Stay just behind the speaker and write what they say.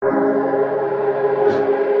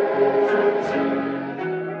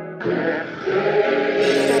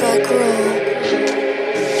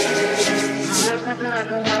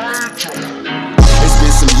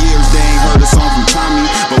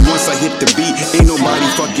nobody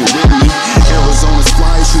fucking with me. Arizona's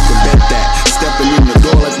flyers, you can bet that. Stepping in the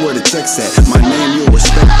door like where the check's at. My name, you'll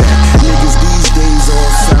respect that. Niggas these days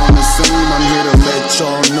all sound the same. I'm here to let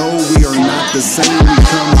y'all know we are not the same. We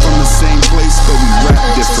come from the same place, but we rap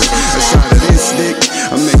different. A shot of this dick,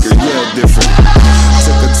 I make her yell different.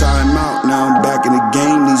 Took a time out, now I'm back in the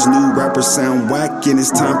game. These new rappers sound whack and it's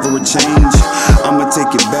time for a change. I'ma take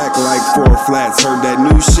it back like 4 flats. Heard that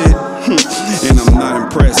new shit, and I'm not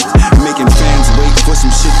impressed. Making fans wait for some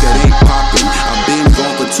shit that ain't poppin'. I've been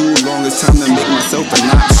gone for too long, it's time to make myself an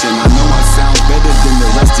option. I know I sound better than the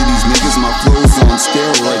rest of these niggas. My flow's on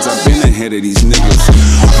steroids, I've been ahead of these niggas.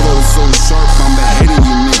 Flow so sharp, I'm ahead of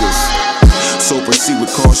you niggas. So proceed with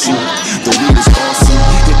caution, the weed is awesome.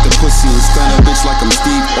 Hit the pussy and stun a bitch like I'm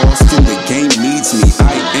Steve Austin. The game needs me,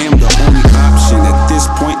 I am the only option. At this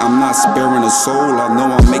point, I'm not sparing a soul. I know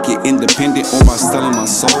I'll make it independent or by selling my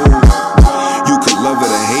soul. You could love it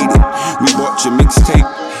or hate it. We bought your mixtape,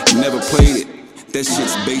 never played it. That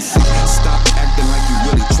shit's basic. Stop acting like you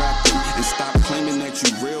really trapped it, and stop claiming that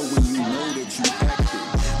you real when you know that you acted.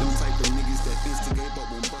 Them type of niggas that instigate but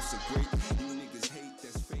won't bust a grape. You niggas hate,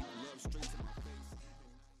 that's fake love straight to my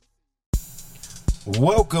face.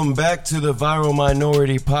 Welcome back to the Viral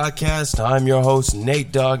Minority Podcast. I'm your host,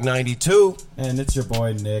 Nate Dogg92. And it's your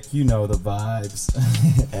boy, Nick. You know the vibes.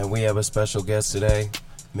 And we have a special guest today,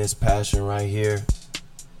 Miss Passion right here.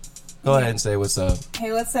 Go ahead and say what's up.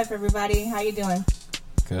 Hey, what's up, everybody? How you doing?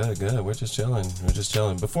 Good. We're just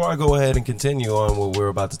chilling. Before I go ahead and continue on what we're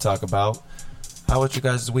about to talk about, how was you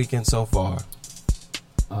guys' weekend so far?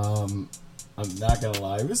 I'm not gonna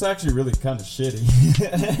lie, it was actually really kind of shitty.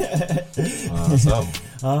 How so?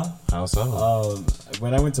 Huh? How so?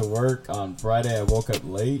 When I went to work on Friday, I woke up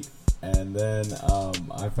late, and then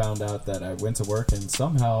I found out that I went to work and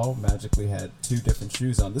somehow magically had 2 different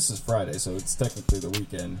shoes on. This is Friday, so it's technically the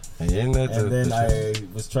weekend. And then I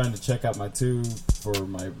was trying to check out my tube for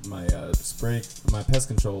my spray, my pest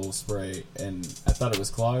control spray, and I thought it was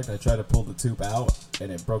clogged. I tried to pull the tube out,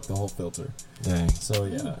 and it broke the whole filter. Dang. So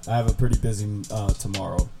yeah, I have a pretty busy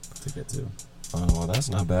tomorrow to get to. Oh, well, that's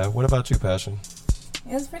not bad. What about you, Passion?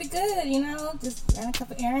 It was pretty good, just ran a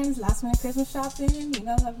couple errands, last minute Christmas shopping,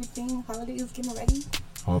 everything, holidays, getting ready.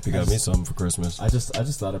 I hope you got me something for Christmas. I just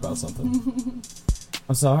thought about something.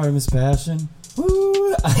 I'm sorry, Miss Passion.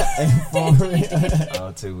 Woo!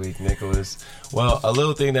 Oh, too weak, Nicholas. Well, a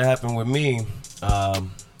little thing that happened with me,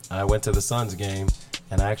 I went to the Suns game,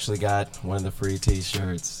 and I actually got one of the free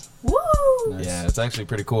T-shirts. Woo! Nice. Yeah, it's actually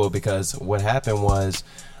pretty cool because what happened was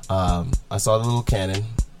I saw the little cannon,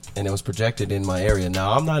 and it was projected in my area.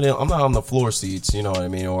 Now I'm not on the floor seats, you know what I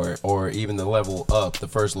mean, or even the level up, the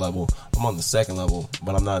first level. I'm on the second level,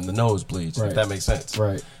 but I'm not in the nosebleeds. Right. If that makes sense.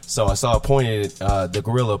 Right. So I saw the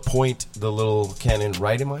gorilla point the little cannon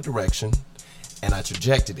right in my direction, and I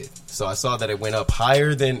trajected it. So I saw that it went up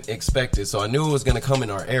higher than expected. So I knew it was going to come in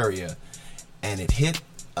our area, and it hit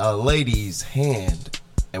a lady's hand.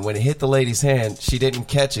 And when it hit the lady's hand, she didn't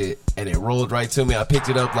catch it, and it rolled right to me. I picked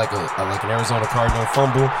it up like an Arizona Cardinal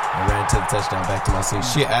fumble and ran to the touchdown back to my seat.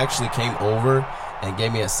 She actually came over and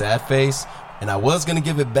gave me a sad face, and I was going to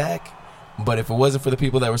give it back, but if it wasn't for the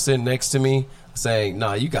people that were sitting next to me saying,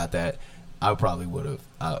 "Nah, you got that," I probably would have.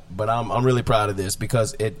 But I'm really proud of this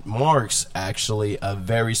because it marks actually a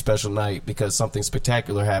very special night because something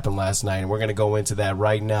spectacular happened last night, and we're going to go into that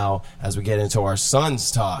right now as we get into our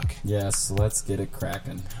Suns talk. Yes, let's get it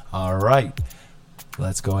cracking. All right.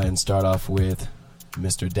 Let's go ahead and start off with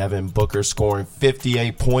Mr. Devin Booker scoring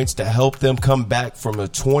 58 points to help them come back from a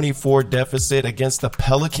 24 deficit against the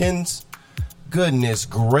Pelicans. Goodness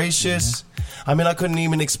gracious. I mean, I couldn't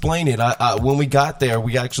even explain it. When we got there,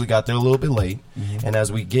 we actually got there a little bit late. Mm-hmm. And as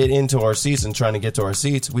we get into our seats and trying to get to our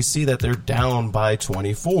seats, we see that they're down by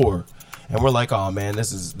 24. And we're like, oh, man,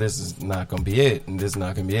 this is not going to be it. And this is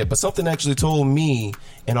not going to be it. But something actually told me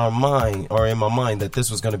in my mind that this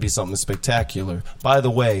was going to be something spectacular. By the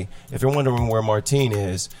way, if you're wondering where Martine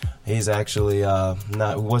is, he's actually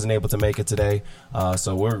wasn't able to make it today.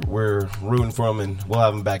 So we're rooting for him, and we'll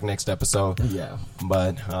have him back next episode. Yeah.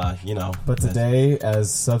 But, But today,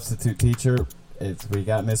 as substitute teacher, we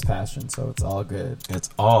got Miss Passion, so it's all good. It's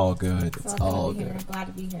all good. It's all good. good. I'm glad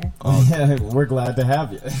to be here. We're glad to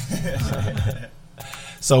have you.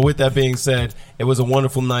 So with that being said, it was a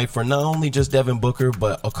wonderful night for not only just Devin Booker,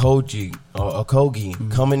 but Okogie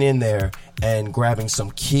coming in there and grabbing some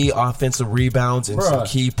key offensive rebounds and some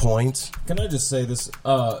key points. Can I just say this?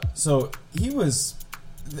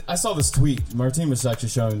 I saw this tweet. Martine was actually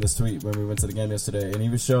showing this tweet when we went to the game yesterday, and he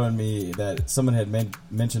was showing me that someone had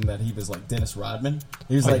mentioned that he was like Dennis Rodman.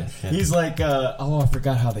 He was I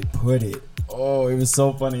forgot how they put it. Oh, it was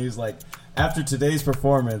so funny. He was like, after today's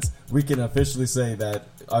performance, we can officially say that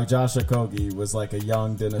Josh Okogie was like a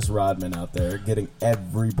young Dennis Rodman out there, getting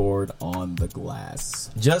every board on the glass.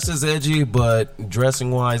 Just as edgy, but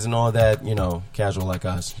dressing wise and all that, casual like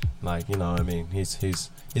us. Like, you know what I mean? He's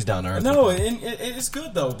down to earth. No, it's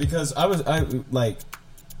good though, because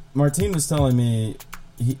Martine was telling me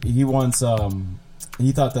he wants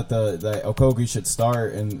he thought that the Okogie should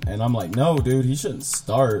start, and I'm like, no, dude, he shouldn't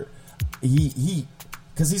start. He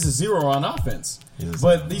because he's a zero on offense.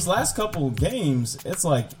 But these last couple games, it's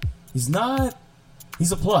like he's a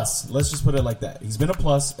plus. Let's just put it like that. He's been a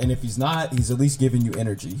plus, and if he's not, he's at least giving you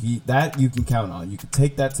energy. That you can count on. You can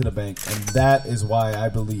take that to the bank, and that is why I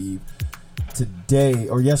believe today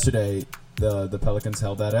or yesterday the Pelicans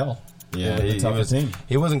held that L. Yeah,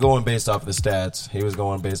 he wasn't going based off the stats. He was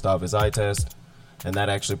going based off his eye test, and that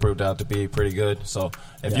actually proved out to be pretty good. So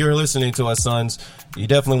if you're listening to us, Suns, you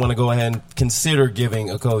definitely want to go ahead and consider giving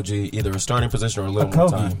Okogie either a starting position or a little more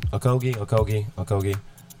time. Okogie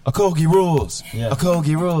rules. Yeah.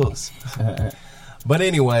 Okogie rules. But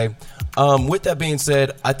anyway, with that being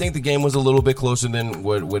said, I think the game was a little bit closer than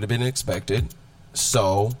what would have been expected.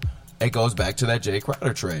 So it goes back to that Jay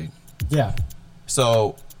Crowder trade. Yeah.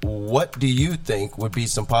 So what do you think would be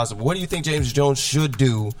some possible? What do you think James Jones should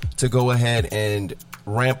do to go ahead and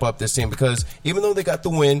ramp up this team? Because even though they got the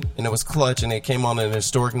win and it was clutch and it came on an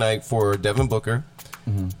historic night for Devin Booker,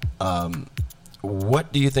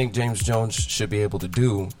 what do you think James Jones should be able to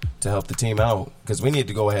do to help the team out? Because we need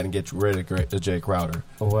to go ahead and get rid of Jay Crowder.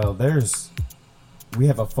 Well, we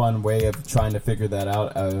have a fun way of trying to figure that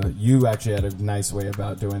out. You actually had a nice way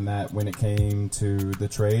about doing that when it came to the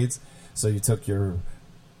trades. So you took your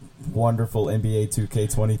wonderful NBA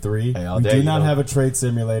 2K23. We do not have a trade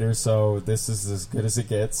simulator, so this is as good as it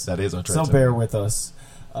gets. That is our trade simulator. Bear with us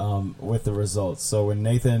with the results. So when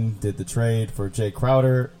Nathan did the trade for Jay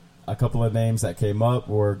Crowder, a couple of names that came up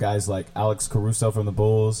were guys like Alex Caruso from the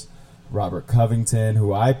Bulls, Robert Covington,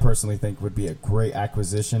 who I personally think would be a great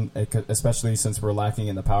acquisition, especially since we're lacking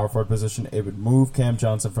in the power forward position. It would move Cam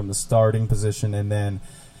Johnson from the starting position and then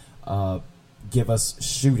give us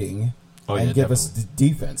shooting. Give us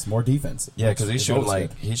defense, more defense. Yeah, because he's shooting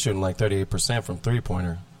like 38% from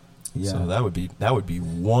 3-pointer. Yeah, so that would be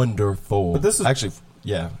wonderful. But this is actually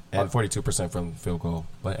and 42% from field goal.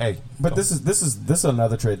 But hey, this is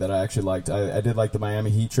another trade that I actually liked. I did like the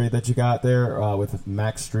Miami Heat trade that you got there with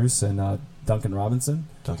Max Strus and Duncan Robinson.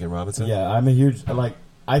 Yeah, I'm a huge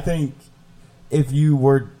I think if you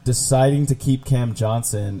were deciding to keep Cam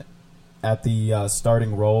Johnson at the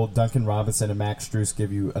starting role, Duncan Robinson and Max Strus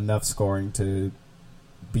give you enough scoring to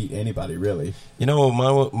beat anybody, really. You know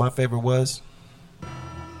what my favorite was?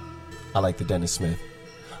 I like the Dennis Smith.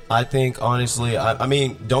 I think, honestly, I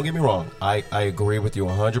mean, don't get me wrong. I agree with you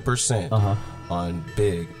 100% on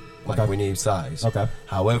big. We need size. Okay.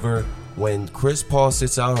 However, when Chris Paul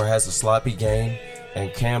sits out or has a sloppy game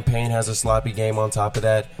and Cam Payne has a sloppy game on top of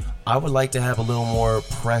that, I would like to have a little more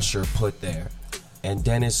pressure put there. And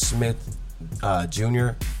Dennis Smith Jr.,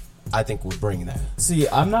 I think, will bring that. See,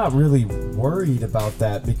 I'm not really worried about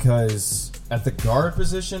that because at the guard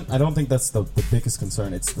position, I don't think that's the biggest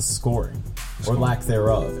concern. It's the scoring or lack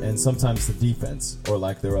thereof, and sometimes the defense or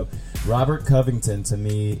lack thereof. Robert Covington, to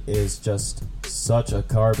me, is just such a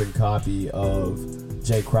carbon copy of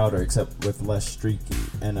Jay Crowder, except with less streaky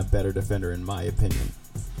and a better defender, in my opinion.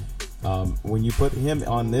 When you put him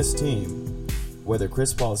on this team, whether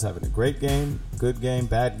Chris Paul is having a great game, good game,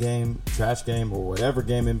 bad game, trash game, or whatever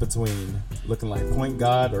game in between, looking like point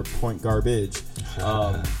god or point garbage.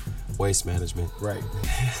 Waste management. Right.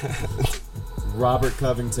 Robert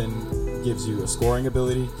Covington gives you a scoring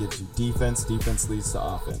ability, gives you defense. Defense leads to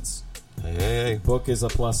offense. Hey. Book is a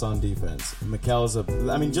plus on defense. Mikal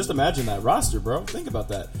is just imagine that roster, bro. Think about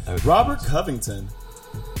that. Robert Covington,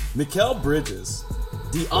 Mikal Bridges,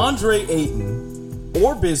 DeAndre Ayton,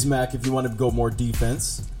 or Bismack if you want to go more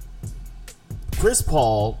defense. Chris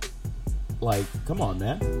Paul, come on,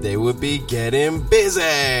 man. They would be getting busy.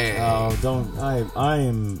 Oh, don't. I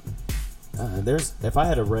am. If I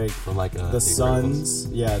had to rank from the Suns,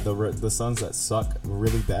 the Suns that suck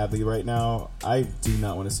really badly right now, I do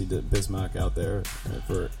not want to see Bismack out there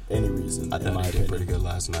for any reason. I thought he did pretty good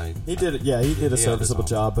last night. He did. Yeah, he did a serviceable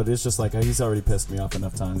job, but it's just he's already pissed me off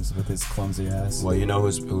enough times with his clumsy ass. Well, you know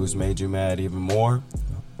who's made you mad even more?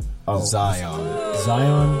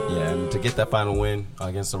 Zion. Yeah, and to get that final win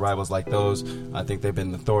against the rivals like those, I think they've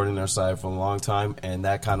been the thorn in their side for a long time, and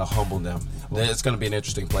that kind of humbled them. It's going to be an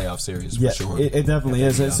interesting playoff series for sure. It definitely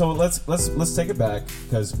is. So let's take it back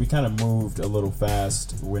because we kind of moved a little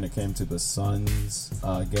fast when it came to the Suns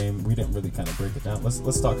game. We didn't really kind of break it down.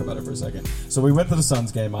 Let's talk about it for a second. So we went to the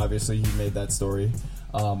Suns game. Obviously, he made that story.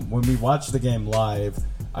 When we watched the game live,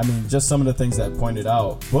 I mean, just some of the things that pointed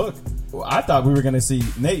out. Book, I thought we were going to see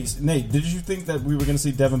Nate. Did you think that we were going to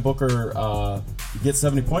see Devin Booker get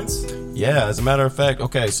 70 points? Yeah, as a matter of fact,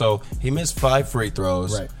 okay, so he missed 5 free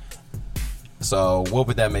throws. Right. So what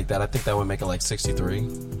would that make that? I think that would make it like 63,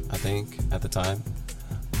 I think, at the time.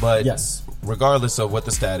 But yes, regardless of what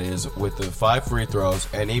the stat is, with the 5 free throws,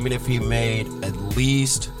 and even if he made at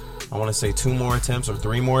least, I want to say 2 more attempts or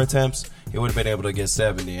 3 more attempts, he would have been able to get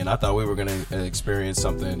 70. And I thought we were going to experience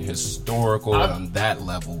something historical on that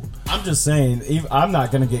level. I'm just saying, I'm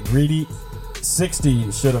not going to get greedy.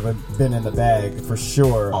 60 should have been in the bag for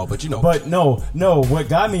sure. Oh, but you know. But no. What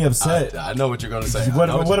got me upset? I know what you're going to say. What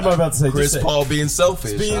am I about to say? Chris Paul being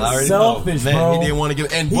selfish. Being I already selfish, know. bro. Man, he didn't want to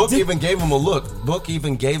give. And Book even gave him a look. Book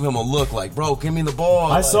even gave him a look like, bro, give me the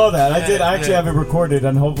ball. I saw that. I did. I actually have it recorded,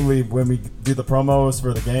 and hopefully when we do the promos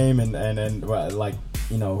for the game and like,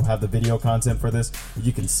 you know, have the video content for this,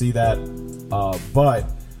 you can see that. But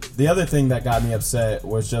the other thing that got me upset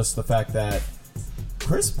was just the fact that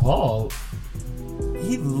Chris Paul,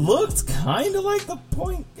 he looked kind of like the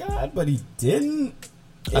point guard, but he didn't.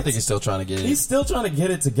 I think he's still trying to get it. He's still trying to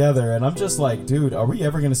get it together, and I'm just like, dude, are we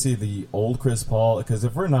ever going to see the old Chris Paul? Because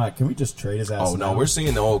if we're not, can we just trade his ass? Oh, no, we're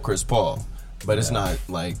seeing the old Chris Paul, but it's not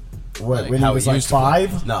like... What, like when he was like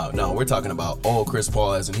 5? No, we're talking about old Chris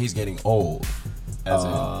Paul as in he's getting old. As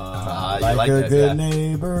in, like a good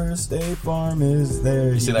neighbor, State Farm is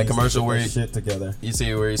there. You see that commercial where shit together. You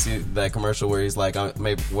see that commercial where he's like,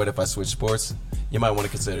 maybe what if I switch sports? You might want to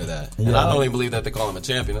consider that. Yeah. And I don't even believe that they call him a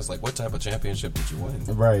champion. It's like, what type of championship did you win?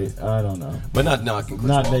 Right, I don't know. But not knocking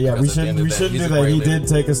Chris Paul. Yeah, we shouldn't do that. He did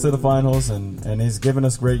take us to the finals, and he's given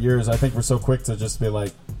us great years. I think we're so quick to just be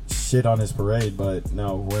like shit on his parade, but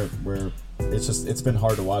no, we're. It's been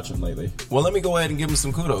hard to watch him lately. Well, let me go ahead and give him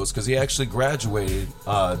some kudos because he actually graduated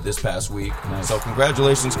this past week. Nice. So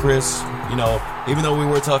congratulations, Chris. You know, even though we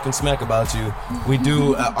were talking smack about you, we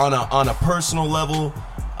do on a personal level.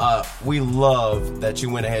 We love that you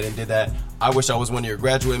went ahead and did that. I wish I was one of your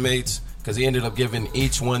graduate mates because he ended up giving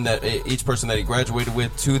each person that he graduated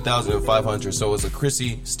with $2,500. So it was a Chris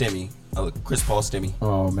Paul stimmy.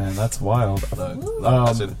 Oh man, that's wild.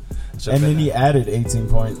 And then he added 18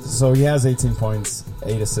 points. So he has 18 points,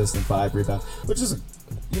 8 assists, and 5 rebounds, which is,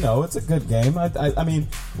 it's a good game. I mean,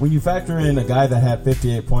 when you factor in a guy that had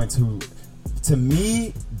 58 points, who, to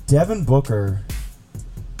me, Devin Booker,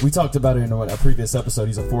 we talked about it in a previous episode,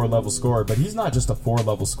 he's a 4-level scorer, but he's not just a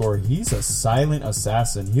 4-level scorer. He's a silent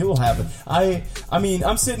assassin. He'll have it. I mean,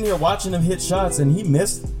 I'm sitting here watching him hit shots, and he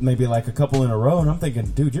missed maybe like a couple in a row, and I'm thinking,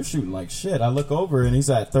 dude, you're shooting like shit. I look over, and he's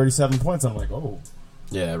at 37 points. I'm like, oh.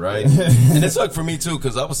 Yeah, right. And it sucked for me too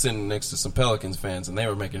because I was sitting next to some Pelicans fans and they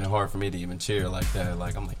were making it hard for me to even cheer like that.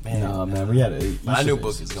 Like I'm like, man, no, man, we had. I knew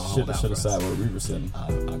Book was gonna hold out. Should have sat where we were sitting. I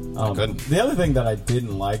couldn't. The other thing that I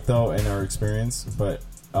didn't like though in our experience, but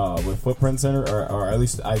with Footprint Center, or at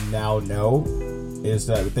least I now know, is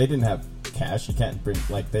that they didn't have cash. You can't bring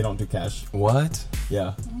they don't do cash. What?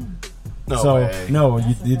 Yeah. No way. No,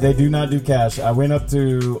 they do not do cash. I went up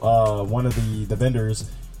to one of the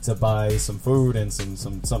vendors to buy some food and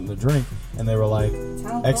something to drink, and they were like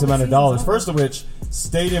X amount of dollars. First of which,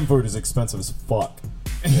 stadium food is expensive as fuck.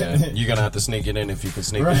 Yeah, you're gonna have to sneak it in if you can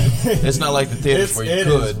sneak it in. It's not like the theaters where you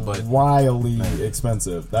could, but wildly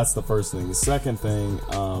expensive. That's the first thing. The second thing,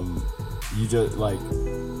 you just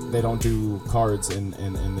they don't do cards in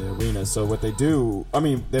the arena. So what they do,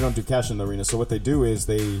 they don't do cash in the arena. So what they do is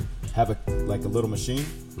they have a little machine,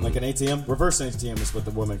 like an ATM. Reverse ATM is what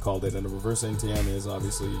the woman called it, and a reverse ATM is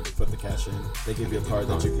obviously you put the cash in. They give you a card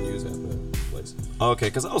that you can use at the place. Okay,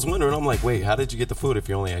 because I was wondering, I'm like, wait, how did you get the food if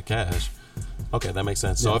you only had cash? Okay, that makes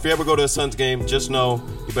sense. So if you ever go to a Suns game, just know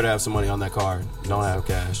you better have some money on that card. You don't have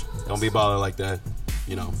cash. Don't be baller like that.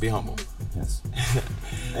 Be humble. Yes.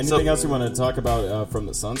 Anything else you want to talk about from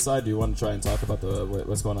the Suns side? Do you want to try and talk about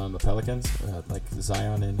what's going on in the Pelicans, like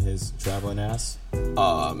Zion and his traveling ass?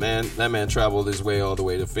 Man, that man traveled his way all the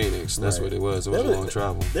way to Phoenix. That's what it was. It was a long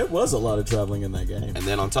travel. There was a lot of traveling in that game. And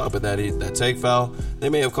then on top of that, that take foul. They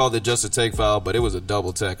may have called it just a take foul, but it was a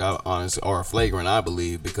double tech, honestly, or a flagrant, I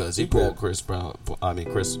believe, because he pulled Chris Paul.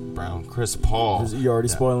 You already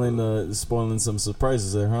spoiling some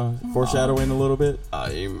surprises there, huh? Foreshadowing a little bit.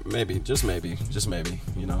 Maybe, just maybe.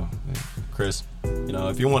 Chris. You know,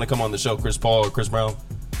 if you want to come on the show, Chris Paul or Chris Brown,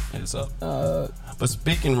 hit us up. But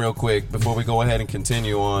speaking real quick before we go ahead and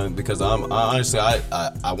continue on, because I honestly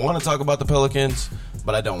want to talk about the Pelicans,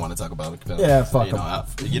 but I don't want to talk about the Pelicans. Yeah, fuck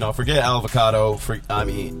them. Forget Alvarado.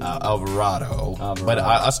 But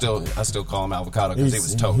I still call him Avocado because he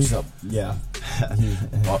was toast.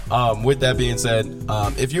 With that being said,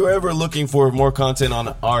 if you're ever looking for more content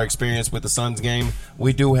on our experience with the Suns game,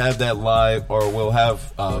 we do have that live, or we'll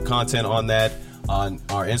have content on that on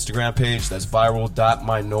our Instagram page. That's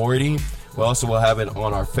viral.minority. We also will have it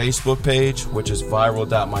on our Facebook page, which is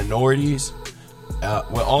viral.minorities.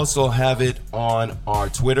 We'll also have it on our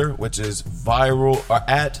Twitter, which is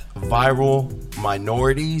at viral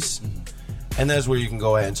minorities. And that's where you can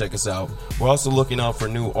go ahead and check us out. We're also looking out for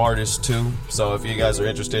new artists too. So if you guys are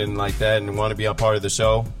interested in like that and want to be a part of the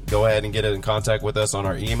show, go ahead and get in contact with us on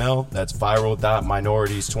our email. That's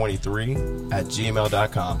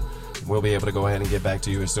viral.minorities23@gmail.com. We'll be able to go ahead and get back to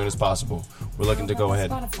you as soon as possible. We're looking to go ahead.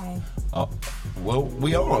 Spotify. Well,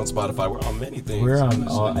 we are on Spotify. We're on many things. We're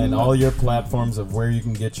on all your platforms of where you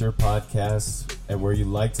can get your podcasts and where you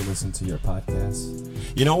like to listen to your podcasts.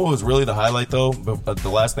 You know what was really the highlight, though? The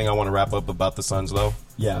last thing I want to wrap up about the Suns, though?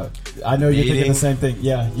 Yeah. I know you're thinking the same thing.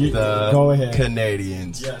 Yeah. Go ahead.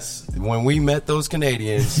 Canadians. Yes. When we met those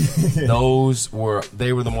Canadians, they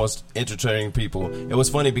were the most entertaining people. It was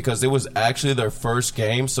funny because it was actually their first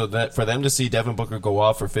game, so that for them to see Devin Booker go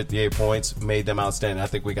off for 58 points made them outstanding. I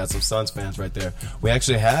think we got some Suns fans right there. We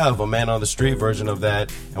actually have a man on the street version of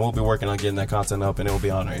that, and we'll be working on getting that content up, and it will be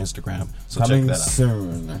on our Instagram. So check that out.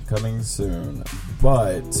 Coming soon.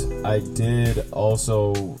 But I did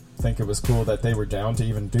also think it was cool that they were down to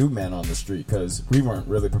even do man on the street, because we weren't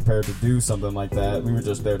really prepared to do something like that. We were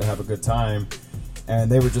just there to have a good time,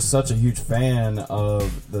 and they were just such a huge fan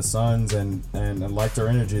of the Suns and liked our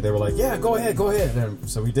energy. They were like, yeah, go ahead, and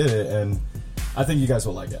so we did it, and I think you guys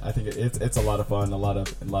will like it. I think it's a lot of fun, a lot of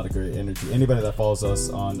great energy. Anybody that follows us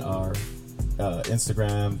on our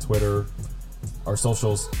Instagram, Twitter, our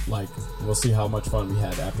socials, we'll see how much fun we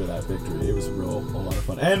had after that victory. It was a lot of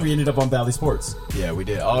fun, and we ended up on Valley Sports. Yeah, we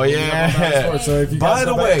did. Oh yeah. So if you guys by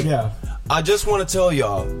the way, yeah, I just want to tell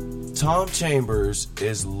y'all, Tom Chambers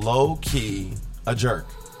is low key a jerk.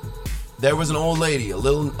 There was an old lady, a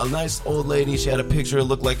nice old lady. She had a picture. It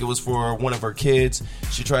looked like it was for one of her kids.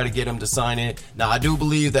 She tried to get him to sign it. Now, I do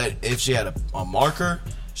believe that if she had a marker,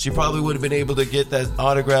 she probably would have been able to get that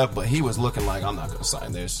autograph, but he was looking like, I'm not going to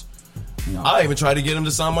sign this. No. I even tried to get him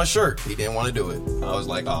to sign my shirt. He didn't want to do it. I was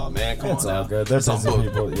like, oh, man, come on now. It's all good. There's some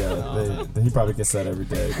people, yeah, he probably gets that every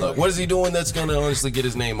day. Look, what is he doing that's going to honestly get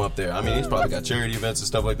his name up there? I mean, he's probably got charity events and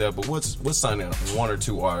stuff like that, but what's signing one or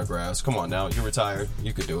two autographs? Come on now. You're retired.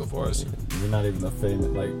 You could do it for us. You're not even a famous,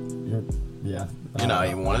 You're not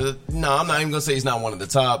even one of the... No, I'm not even going to say he's not one of the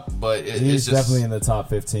top, but he's just, definitely in the top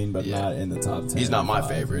 15, but not in the top 10. He's not my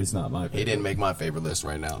favorite. He's not my favorite. He didn't make my favorite list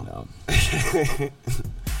right now. No.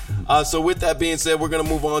 So with that being said, we're going to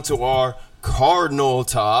move on to our Cardinal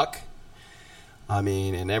talk. I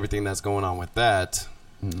mean, and everything that's going on with that.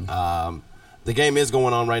 The game is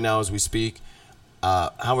going on right now as we speak.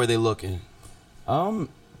 How are they looking?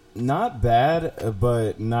 Not bad,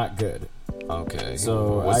 but not good. Okay.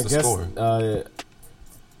 So what's the score?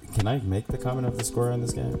 Can I make the comment of the score in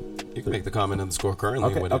this game? You can make the comment of the score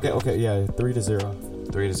currently. Okay. Yeah, 3-0.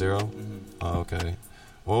 3-0. Oh, okay.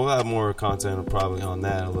 Well, we'll have more content probably on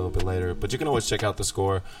that a little bit later, but you can always check out the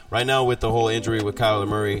score. Right now, with the whole injury with Kyler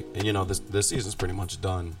Murray, and this season's pretty much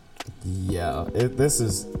done. Yeah, this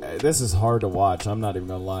is hard to watch. I'm not even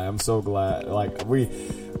gonna lie. I'm so glad.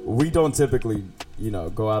 We don't typically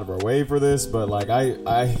go out of our way for this, but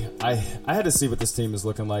I had to see what this team is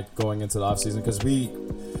looking like going into the offseason, because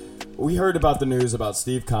we heard about the news about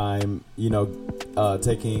Steve Keim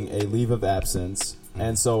taking a leave of absence.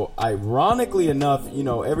 And so, ironically enough,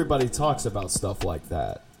 everybody talks about stuff like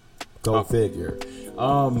that. Go figure.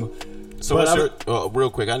 So, real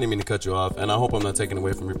quick, I didn't mean to cut you off, and I hope I'm not taking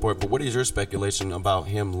away from your report, but what is your speculation about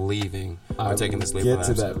him leaving or taking this leave? Get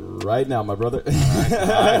to that right now, my brother. All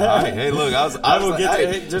right. Hey, look, I will get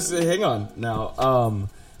to it. Just hang on now.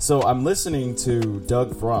 So I'm listening to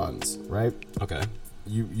Doug Franz, right? Okay.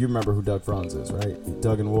 You remember who Doug Franz is, right?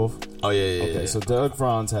 Doug and Wolf? Oh, yeah. Okay, so Doug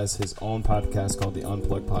Franz has his own podcast called the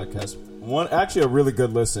Unplugged Podcast. Actually a really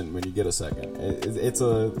good listen when you get a second. It's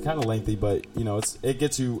a kind of lengthy, but, it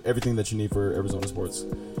gets you everything that you need for Arizona sports,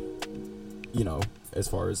 as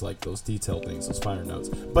far as, those detailed things, those finer notes.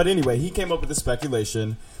 But anyway, he came up with the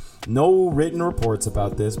speculation. No written reports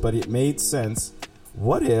about this, but it made sense.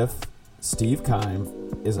 What if Steve Keim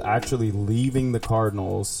is actually leaving the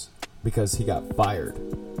Cardinals because he got fired?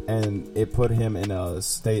 and it put him in a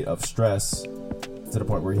state of stress to the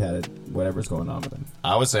point where he had whatever's going on with him.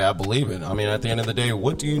 I would say I believe it. I mean, at the end of the day,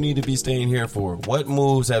 what do you need to be staying here for? What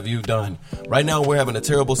moves have you done? Right now, we're having a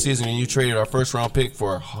terrible season, and you traded our first-round pick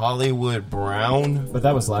for Hollywood Brown. But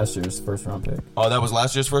that was last year's first-round pick. Oh, that was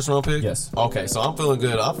last year's first-round pick? Yes. Okay, so I'm feeling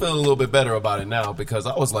good. I'm feeling a little bit better about it now because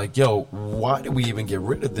I was like, yo, why did we even get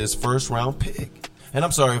rid of this first-round pick? And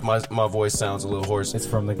I'm sorry if my voice sounds a little hoarse. It's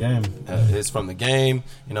from the game. It's from the game.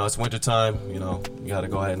 You know, it's wintertime. You know, you got to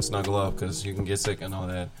go ahead and snuggle up because you can get sick and all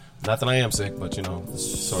that. Not that I am sick, but, you know,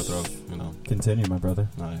 sore throat, you know. Continue, my brother.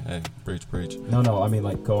 All right, hey, preach. No, I mean,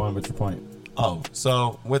 like, go on with your point. Oh,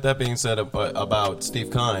 so with that being said about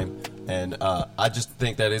Steve Keim, and I just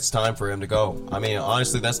think that it's time for him to go. I mean,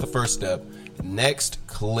 honestly, that's the first step. Next,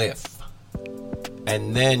 Cliff.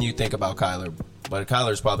 And then you think about Kyler. But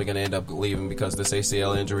Kyler's probably going to end up leaving because this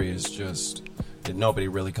ACL injury is just... Nobody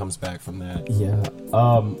really comes back from that. Yeah.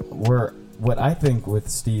 What I think with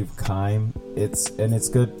Steve Keim, it's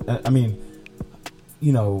good. I mean,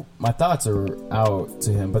 you know, my thoughts are out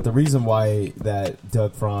to him. But the reason why that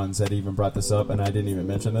Doug Franz had even brought this up, and I didn't even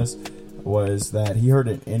mention this, was that he heard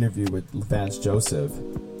an interview with Vance Joseph.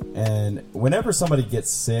 And whenever somebody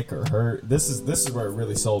gets sick or hurt, this is where it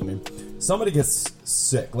really sold me. Somebody gets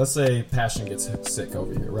sick. Let's say Passion gets sick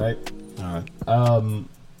over here, right? All right.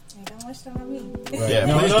 Don't wish that on me. Right. Yeah,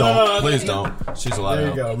 No, please no, don't. no, no, no. Please don't. She's allowed. There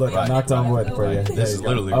you go. Look, I knocked on wood for you. This is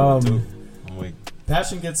literally I'm weak.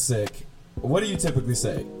 Passion gets sick. What do you typically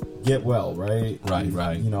say? Get well, right?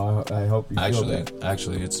 Right. You know, I hope you feel that.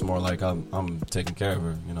 Actually, it's more like I'm taking care of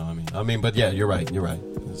her. You know what I mean? But yeah, you're right.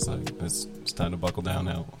 It's like it's time to buckle down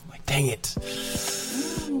now. I'm like, dang it.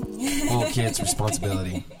 Full kids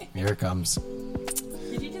responsibility. Here it comes.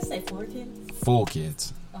 Did you just say 4 kids? Full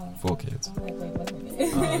kids. Oh. Full kids. I'm like, wait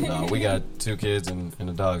a minute. No, we got 2 kids and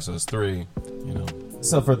a dog, so it's 3. You know.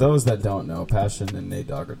 So for those that don't know, Passion and Nate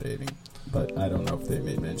Dogg are dating, but I don't know if they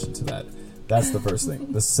made mention to that. That's the first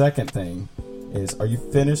thing. The second thing is, are you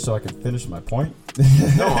finished so I can finish my point?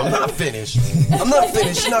 No, I'm not finished. I'm not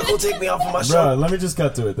finished. You're not gonna take me off of my show. Bro, let me just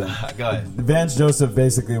cut to it then. Go ahead. Vance Joseph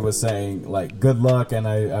basically was saying, like, good luck and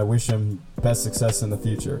I wish him best success in the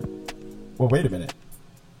future. Well, wait a minute.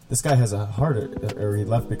 This guy has a heart, or he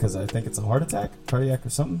left because I think it's a heart attack, cardiac or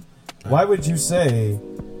something. Why would you say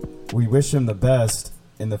we wish him the best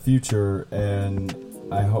in the future and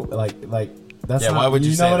I hope, like that's not, why would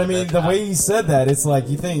you know say what that? I mean? The way he said that, it's like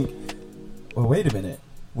you think, well, wait a minute.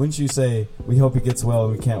 Wouldn't you say, we hope he gets well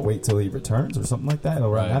and we can't wait till he returns or something like that,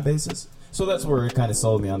 or on that basis? So that's where it kind of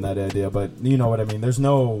sold me on that idea, but you know what I mean? There's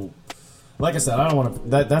no... Like I said, I don't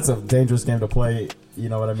want to... That's a dangerous game to play, you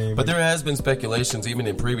know what I mean? But there has been speculations, even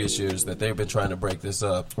in previous years, that they've been trying to break this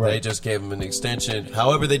up. Right. They just gave him an extension.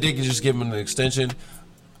 However, they did just give him an extension.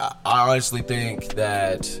 I honestly think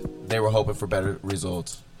that they were hoping for better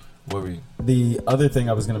results. What were you? The other thing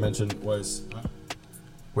I was going to mention was...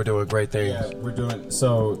 We're doing great things. Yeah, we're doing...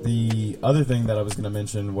 So the other thing that I was going to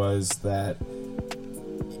mention was that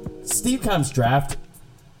Steve Keim's draft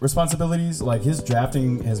responsibilities, like his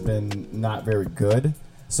drafting has been not very good.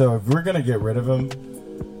 So if we're going to get rid of him,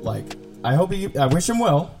 like, I wish him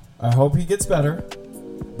well. I hope he gets better.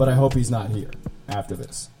 But I hope he's not here after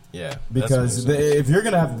this. Yeah. Because if you're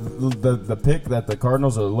going to have the pick that the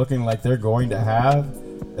Cardinals are looking like they're going to have,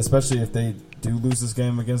 especially if they do lose this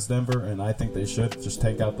game against Denver, and I think they should just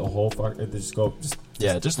take out the whole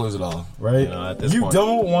just lose it all. Right? You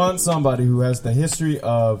don't want somebody who has the history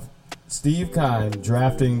of Steve Keim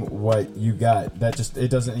drafting what you got.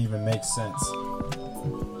 It doesn't even make sense.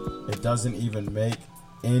 It doesn't even make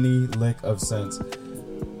any lick of sense.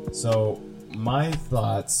 So my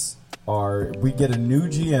thoughts are, we get a new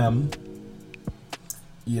GM.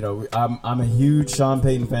 You know, I'm a huge Sean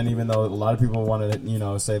Payton fan, even though a lot of people want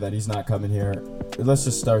to, say that he's not coming here. Let's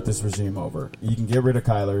just start this regime over. You can get rid of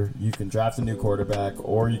Kyler. You can draft a new quarterback,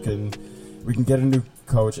 or we can get a new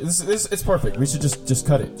coach. It's perfect. We should just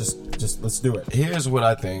cut it. Just let's do it. Here's what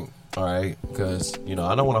I think. All right, because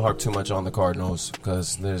I don't want to harp too much on the Cardinals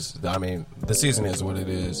because the season is what it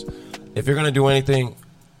is. If you're gonna do anything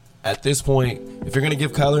at this point, if you're going to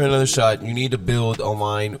give Kyler another shot, you need to build a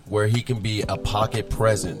line where he can be a pocket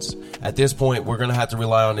presence. At this point, we're going to have to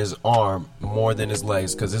rely on his arm more than his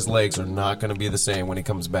legs because his legs are not going to be the same when he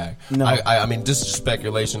comes back. No. I mean, this is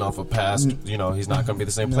speculation off of past, he's not going to be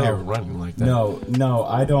the same player running like that. No,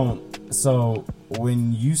 I don't. So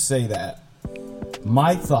when you say that,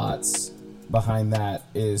 my thoughts behind that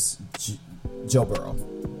is Joe Burrow.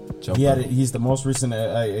 He's the most recent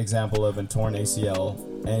example of a torn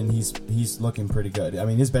ACL, and he's looking pretty good. I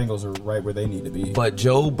mean, his Bengals are right where they need to be. But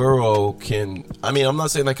Joe Burrow can. I mean, I'm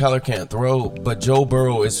not saying that Kyler can't throw, but Joe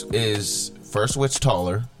Burrow is first of which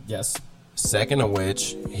taller. Yes. Second of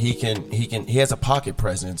which he has a pocket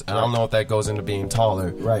presence. I don't know if that goes into being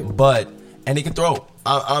taller. Right. And he can throw.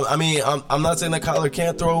 I mean, I'm not saying that Kyler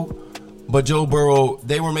can't throw. But Joe Burrow,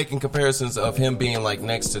 they were making comparisons of him being like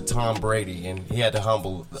next to Tom Brady, and he had to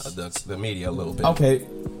humble the media a little bit. Okay,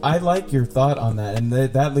 I like your thought on that, and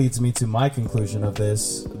that leads me to my conclusion of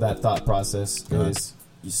that thought process is,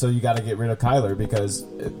 so you got to get rid of Kyler because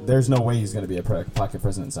there's no way he's going to be a pocket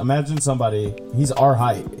presence. Imagine somebody, he's our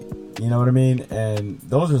height, you know what I mean? And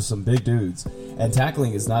those are some big dudes, and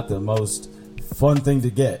tackling is not the most fun thing to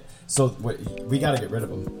get. So we got to get rid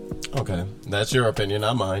of him. Okay, that's your opinion,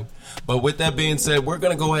 not mine. But with that being said, we're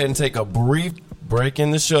going to go ahead and take a brief break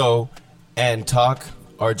in the show and talk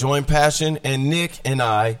our joint passion and Nick and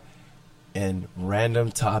I and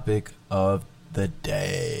random topic of the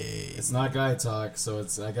day. It's not guy talk, so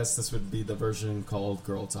I guess this would be the version called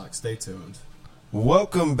girl talk. Stay tuned.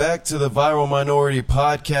 Welcome back to the Viral Minority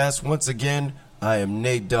Podcast. Once again, I am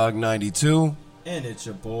Nate Dogg 92. And it's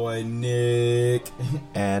your boy, Nick.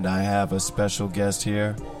 And I have a special guest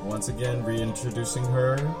here. Once again, reintroducing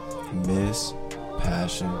her, Miss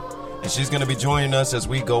Passion. And she's going to be joining us as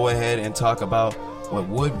we go ahead and talk about what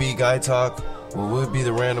would be guy talk, what would be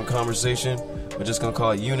the random conversation. We're just going to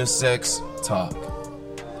call it unisex talk.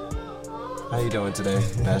 How you doing today,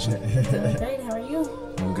 Passion? Doing great. How are you?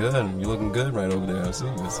 I'm good. You're looking good right over there. I see.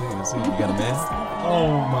 You got a man?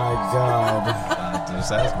 Oh, my God.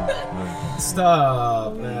 Just ask me.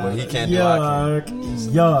 Stop, man. Well, he can't do I can.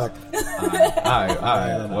 Yuck. All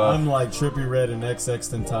right. Well, I'm like Trippie Redd and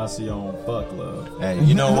XX Tentacion. Fuck love. Hey,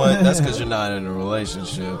 you know what? That's because you're not in a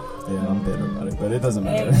relationship. Yeah, I'm bitter about it, but it doesn't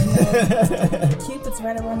matter. Hey, Cupid's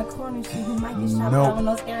right around the corner. He might be shot out with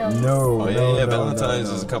those arrows. No. Oh, yeah. Valentine's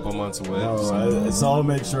is a couple months away. So I'll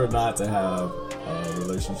make sure not to have a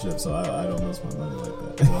relationship, so I don't miss my money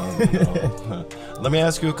like that. Well, let me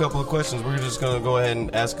ask you a couple of questions. We're just going to go ahead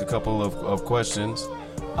and ask a couple of questions.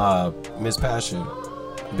 Miss Passion,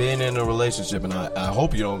 being in a relationship, and I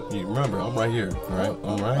hope you remember, I'm right here, all right?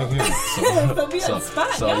 I'm right here.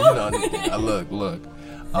 So you know, look.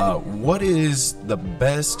 What is the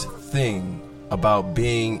best thing about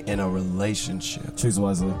being in a relationship? Choose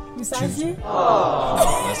wisely. Besides you?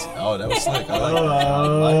 That was slick. I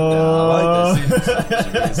like that.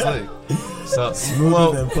 She being slick. So,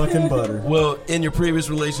 Smoother than fucking butter. Well, in your previous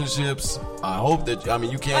relationships, I hope that, I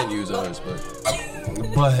mean, you can use ours, but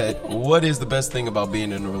what is the best thing about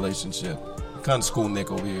being in a relationship? Kind of school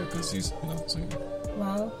Nick over here because he's, single.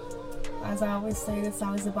 Well, as I always say, it's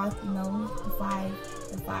always about, the five.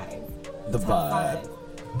 The vibe.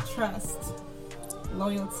 Trust,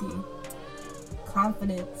 loyalty,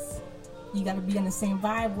 confidence. You got to be on the same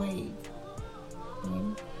vibe wave.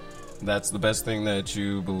 That's the best thing that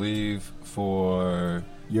you believe for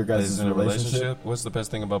your guys' in a relationship? What's the best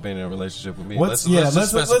thing about being in a relationship with me? Let's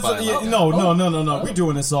specify. No. We're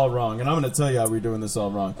doing this all wrong, and I'm going to tell you how we're doing this all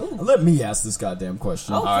wrong. Let me ask this goddamn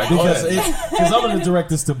question. Okay. All right, because I'm going to direct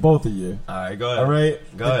this to both of you. All right, go ahead. All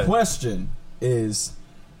right? The question is,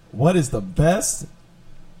 what is the best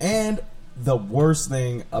and the worst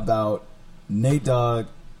thing about Nate Dogg?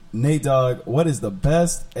 Nate Dogg, what is the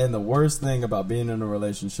best and the worst thing about being in a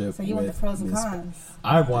relationship? So you want the pros and cons?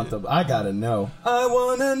 I gotta know. I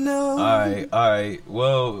wanna know. All right.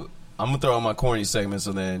 Well, I'm gonna throw out my corny segment,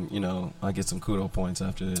 so then I get some kudo points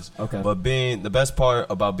after this. Okay. But the best part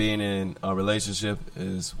about being in a relationship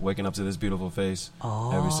is waking up to this beautiful face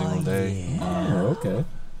every single day. Yeah. Okay.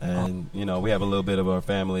 And we have a little bit of a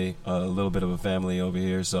family over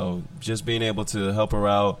here. So just being able to help her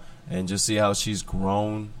out and just see how she's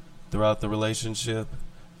grown throughout the relationship,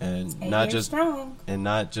 and not just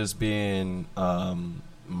being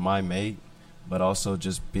my mate, but also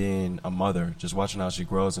just being a mother. Just watching how she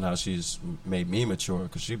grows and how she's made me mature,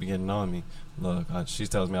 because she be getting on me. Look, she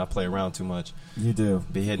tells me I play around too much. You do.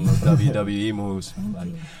 Be hitting those WWE moves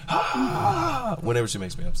whenever she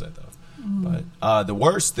makes me upset, though. But the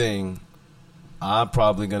worst thing, I'm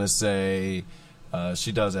probably gonna say,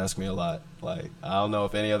 she does ask me a lot. Like, I don't know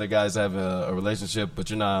if any other guys have a relationship, but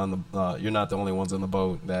you're not the only ones on the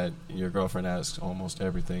boat that your girlfriend asks almost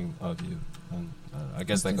everything of you. And I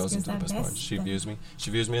guess that goes into the best part. She views me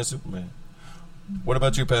as Superman. What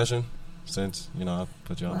about you, Passion? Since I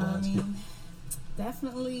put you on blast.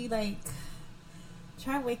 Definitely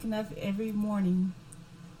try waking up every morning.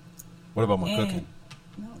 What about my cooking?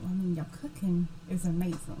 No, and your cooking is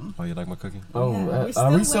amazing. Oh, you like my cooking? Oh, Yeah, we're are we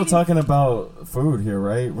still still waiting. talking about food here,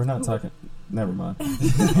 right? We're not talking. Never mind.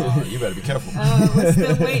 Oh, you better be careful. We're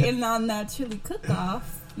still waiting on that chili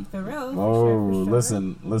cook-off. For real. Oh, for sure.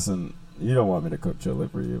 listen. You don't want me to cook chili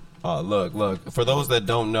for you. Look. For those that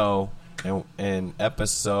don't know, in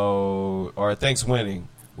episode or thanks winning,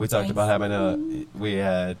 we talked about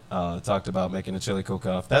talked about making a chili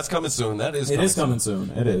cook-off. That's coming soon. It is coming soon.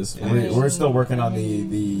 It is. We're still working on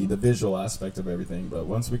the visual aspect of everything, but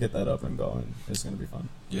once we get that up and going, it's going to be fun.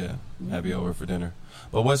 Yeah, have you over for dinner.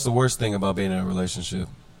 But what's the worst thing about being in a relationship?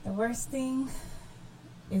 The worst thing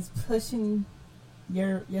is pushing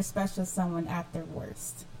your special someone at their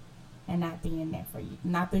worst and not being there for you.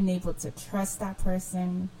 Not being able to trust that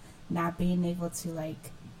person, not being able to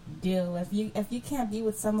like deal. If you can't be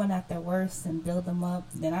with someone at their worst and build them up,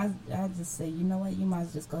 then I just say, you know what, you might as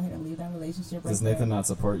well just go ahead and leave that relationship. Does Nathan not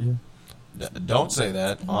support you? Don't say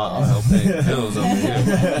that. I'll help pay bills over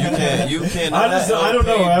here. You can't. I don't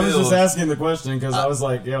know. I was just asking the question because I was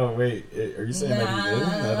like, "Yo, wait, are you saying that you did?"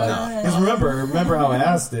 Because remember how I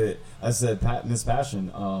asked it. I said, "Miss Passion,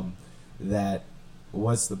 that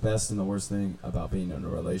what's the best and the worst thing about being in a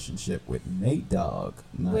relationship with Nate Dogg,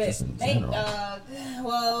 not just in Nate general?" Dogg.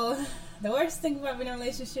 Well, the worst thing about being in a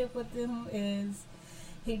relationship with him is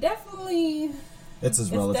he definitely. It's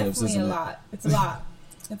his relatives, definitely isn't a it? lot. It's a lot.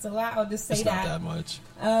 It's a lot. I'll just say It's that. not that much.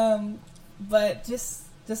 But just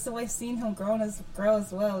the way seeing him grow as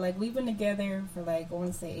well. Like we've been together for like I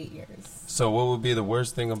want to say 8 years. So what would be the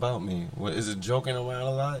worst thing about me? Is it joking around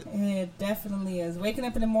a lot? It definitely is. Waking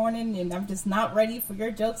up in the morning and I'm just not ready for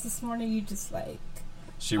your jokes this morning. You just like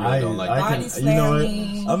She really don't like body that. You know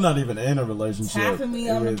slamming, what? I'm not even in a relationship tapping me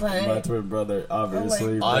on the with butt. my twin brother,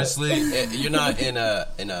 obviously. but- Honestly, you're not in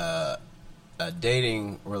a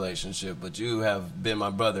dating relationship, but you have been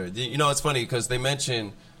my brother. You know, it's funny because they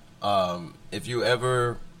mention if you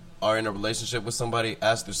ever are in a relationship with somebody,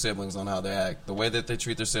 ask their siblings on how they act. The way that they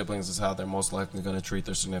treat their siblings is how they're most likely going to treat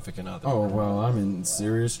their significant other. Oh, well, I'm in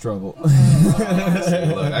serious trouble. Look,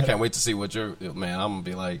 I can't wait to see what I'm going to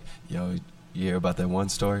be like, yo, you hear about that one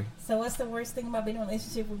story? So what's the worst thing about being in a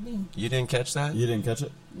relationship with me? You didn't catch that? You didn't catch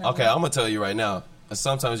it? No. Okay, I'm going to tell you right now.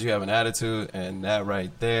 Sometimes you have an attitude, and that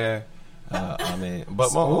right there... all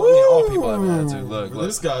people have an attitude. Look,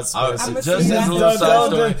 This guy's just spicy. as a little side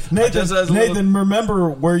story. Nathan, remember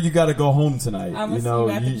where you got to go home tonight. I'm You know,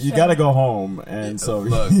 gonna see you at the you got to go home, and so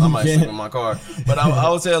look, you I might sleep can't- in my car, but I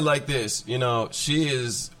would say it like this. You know, she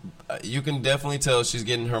is. You can definitely tell she's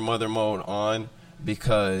getting her mother mode on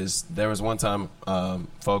because there was one time,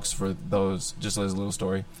 folks. For those, just as a little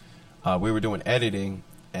story, we were doing editing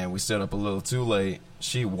and we stayed up a little too late.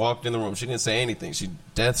 She walked in the room. She didn't say anything. She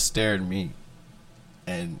death stared me.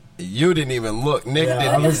 And you didn't even look. Nick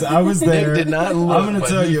Yeah, didn't. I was there. Nick did not look. I'm gonna but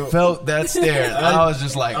tell he you, felt that stare. And I was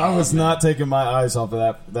just like, I was man. not taking my eyes off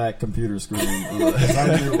of that computer screen because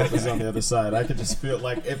I knew what was on the other side. I could just feel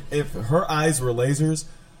like if her eyes were lasers,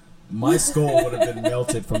 my skull would have been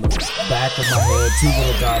melted from the back of my head. 2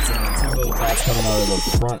 little dots and 2 little dots coming out of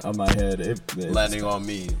the front of my head. It landing on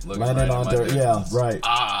me. Looking landing right on at my dirt. face. Yeah, right,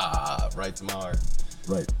 Right to my heart.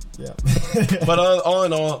 right. Yeah. But all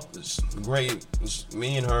in all, great.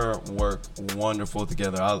 Me and her work wonderful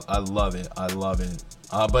together. I love it. I love it.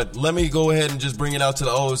 But let me go ahead and just bring it out to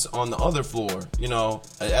the O's on the other floor. You know,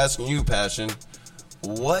 asking you, Passion,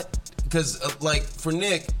 what? Because like for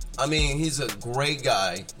Nick, I mean, he's a great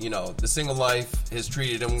guy. You know, the single life has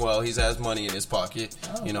treated him well. He has money in his pocket.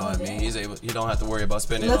 You know what I mean? He's able. You don't have to worry about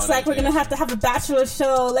spending. Looks on like we're anything. gonna have a bachelor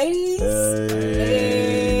show, ladies.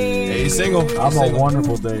 Hey, he's single. I'm He's a single.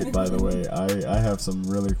 wonderful date, by the way. I have some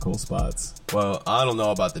really cool spots. Well, I don't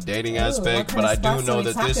know about the dating aspect, what but I kind of do know spots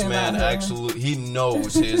are that we this talking man about here? actually, he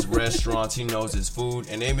knows his restaurants, he knows his food,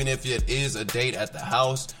 and even if it is a date at the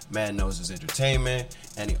house, man knows his entertainment,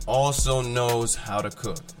 and he also knows how to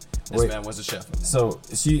cook. This man was a chef. So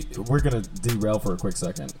we're gonna derail for a quick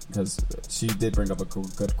second because she did bring up a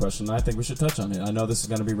good question. I think we should touch on it. I know this is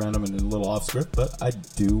gonna be random and a little off script, but I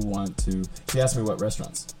do want to. She asked me what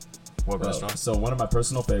restaurants. What restaurant? So one of my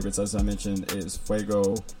personal favorites, as I mentioned, is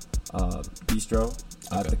Fuego Bistro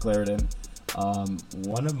at the Clarendon.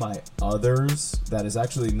 One of my others that is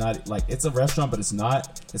actually not like it's a restaurant, but it's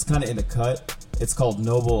not. It's kind of in the cut. It's called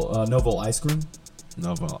Noble Ice Cream.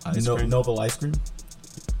 Noble Ice Cream? Noble Ice Cream.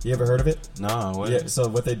 You ever heard of it? No, what? Yeah. So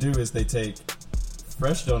what they do is they take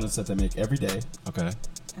fresh donuts that they make every day, Okay.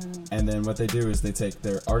 and then what they do is they take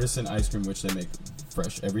their artisan ice cream, which they make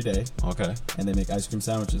fresh every day, Okay. and they make ice cream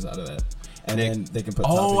sandwiches out of that. and then they can put.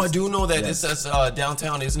 Oh, toppings. I do know that. Yes. That's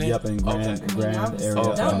downtown, isn't it? Yep, in Grand area.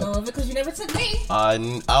 I don't know of it because you never took me.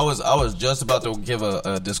 I was just about to give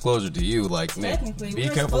a disclosure to you, like, Nick, Technically, be we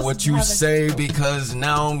were careful supposed what to you have a- say because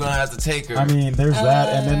now I'm gonna have to take her. I mean, there's that,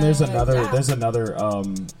 and then there's another. yeah. There's another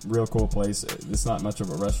real cool place. It's not much of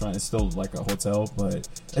a restaurant. It's still like a hotel, but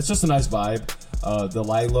it's just a nice vibe. The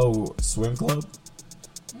Lilo Swim Club.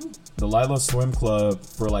 The Lilo Swim Club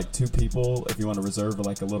for like 2 people. If you want to reserve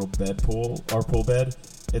like a little bed pool or pool bed,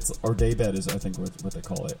 or day bed is I think what they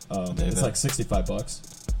call it. It's bed. like $65.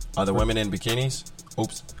 Are the women in bikinis?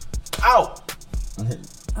 Oops. Ow!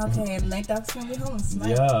 Okay, Lake Dog's gonna be home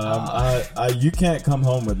tonight. Yeah, you can't come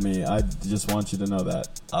home with me. I just want you to know that.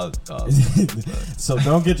 So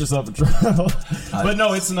don't get yourself in trouble. But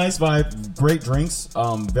no, it's a nice vibe. Great drinks.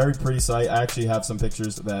 Very pretty site. I actually have some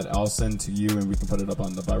pictures that I'll send to you, and we can put it up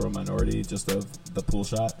on the Viral Minority, just of the pool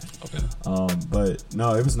shot. Okay. But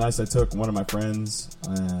no, it was nice. I took one of my friends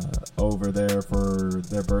over there for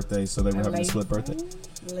their birthday, so they were having a split birthday.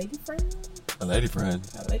 Lady friend? A lady friend.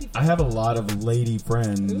 A lady friend. I have a lot of lady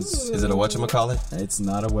friends. Is it a whatchamacallit? It's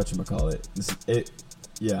not a whatchamacallit.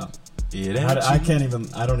 Yeah. It ain't.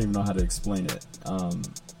 I don't even know how to explain it.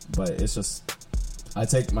 But it's just, I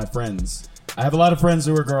take my friends. I have a lot of friends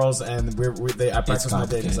who are girls, and I practice my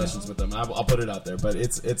dating sessions with them. I'll put it out there, but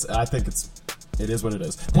I think it is what it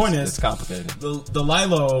is. Point is, it's complicated. The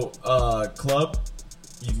Lilo club,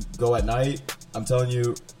 you go at night. I'm telling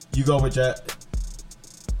you, you go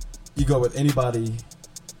with anybody.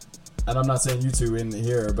 And I'm not saying you two in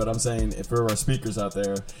here, but I'm saying if there are speakers out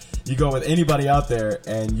there, you go with anybody out there,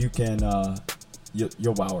 and you can,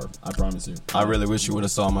 you'll wow her. I promise you. I really wish you would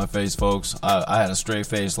have saw my face, folks. I had a straight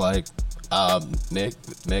face, like, Nick,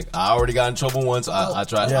 I already got in trouble once. I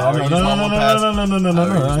tried. Yeah, I already used my one pass.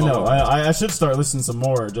 No. I know. I should start listening some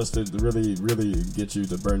more just to really, really get you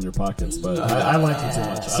to burn your pockets. But I like you too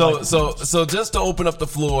much. So just to open up the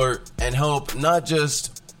floor and help not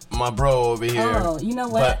just my bro over here. Oh, you know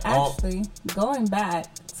what? Actually, going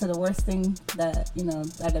back to the worst thing that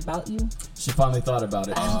about you. She finally thought about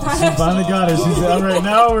it. She finally got it. She said, "All right,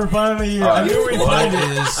 now we're finally here." I knew we'd find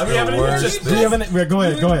it. Go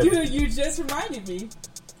ahead. You just reminded me.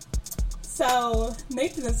 So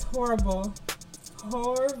Nathan is horrible.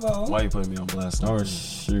 Why are you putting me on blast? Oh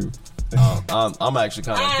shoot! I'm actually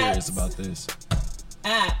kind of curious about this.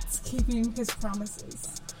 At keeping his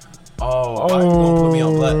promises. Oh, why you gonna put me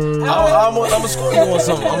on blast? I'm gonna school you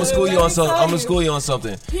on something. I'm gonna school you on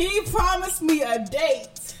something. He promised me a date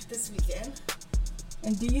this weekend,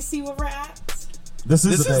 and do you see where we're at? This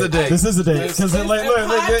is a date. This is a date. Because wait.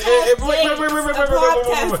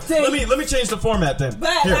 Let me change the format then.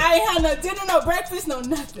 But Here. I ain't had no dinner, no breakfast, no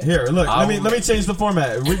nothing. Here, look. Let me change the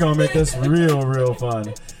format. We're gonna make this real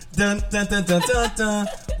fun. Dun, dun, dun, dun, dun, dun.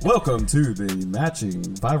 Welcome to the Matching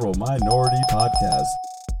Viral Minority Podcast.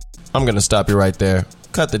 I'm gonna stop you right there.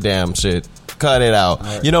 Cut the damn shit. Cut it out.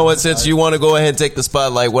 Right. You know what? Since you want to go ahead and take the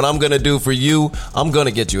spotlight, what I'm gonna do for you, I'm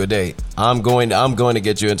gonna get you a date. I'm going to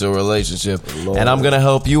get you into a relationship, Lord. and I'm gonna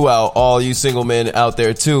help you out, all you single men out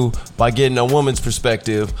there too, by getting a woman's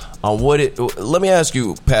perspective on what it. Let me ask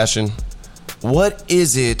you, Passion, what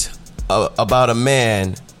is it about a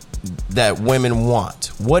man that women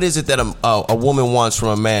want? What is it that a woman wants from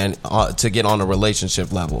a man to get on a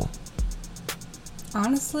relationship level?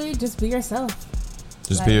 Honestly, just be yourself.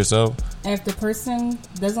 Just be yourself. If the person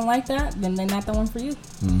doesn't like that, then they're not the one for you.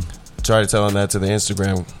 Try telling that to the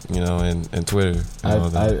Instagram, and Twitter.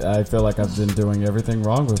 I feel like I've been doing everything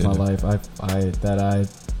wrong with my life.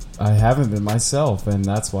 I haven't been myself, and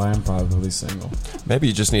that's why I'm probably single. Maybe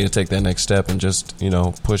you just need to take that next step and just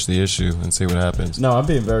push the issue and see what happens. No, I'm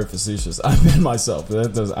being very facetious. I've been myself.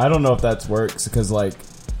 I don't know if that works because,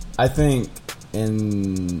 I think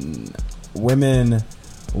women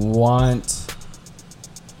want.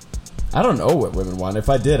 I don't know what women want. If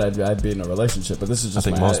I did, I'd be in a relationship. But this is just.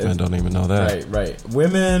 I think most men don't even know that. Right.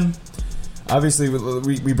 Women, obviously,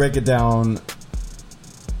 we break it down.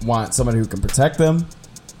 Want somebody who can protect them,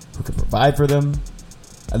 who can provide for them.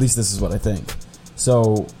 At least this is what I think.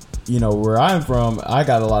 So, where I'm from, I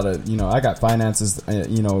got a lot of, I got finances,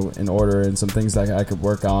 in order and some things that I could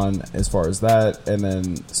work on as far as that, and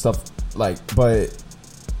then stuff but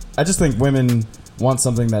I just think women want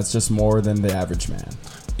something that's just more than the average man.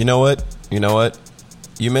 You know what?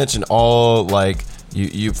 You mentioned all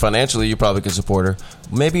you financially you probably could support her.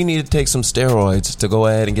 Maybe you need to take some steroids to go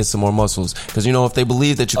ahead and get some more muscles. Because if they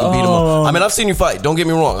believe that you can beat them up. I mean, I've seen you fight. Don't get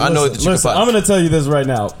me wrong. I know that you can fight. I'm going to tell you this right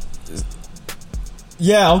now.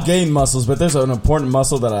 Yeah, I'll gain muscles, but there's an important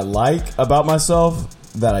muscle that I like about myself,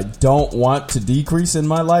 that I don't want to decrease in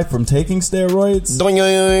my life from taking steroids. Doing.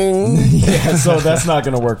 Yeah, so that's not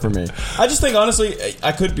going to work for me. I just think, honestly,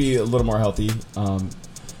 I could be a little more healthy.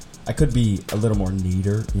 I could be a little more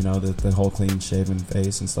neater, you know, the whole clean shaven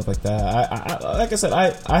face and stuff like that. I like I said,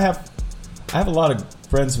 I have a lot of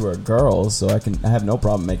friends who are girls, so I have no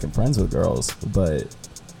problem making friends with girls, but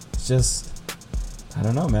it's just, I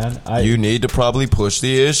don't know, man. You need to probably push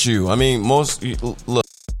the issue. I mean, most look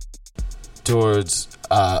towards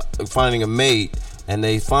finding a mate, and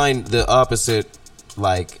they find the opposite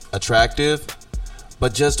like attractive,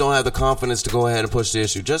 but just don't have the confidence to go ahead and push the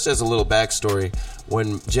issue. Just as a little backstory,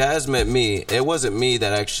 when Jazz met me, it wasn't me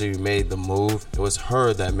that actually made the move. It was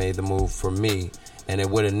her that made the move for me. And it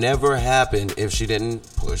would have never happened if she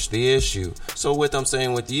didn't push the issue. So what I'm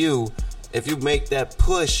saying with you, if you make that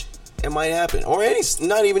push, it might happen. Or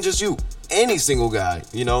not even just you, any single guy,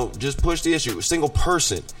 you know, just push the issue. A single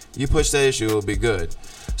person, you push that issue, it'll be good.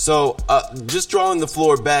 So just drawing the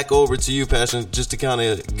floor back over to you, Passion, just to kind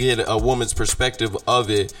of get a woman's perspective of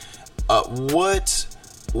it. What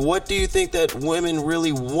do you think that women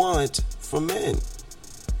really want from men?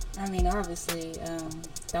 I mean, obviously,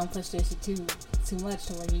 don't push the issue too much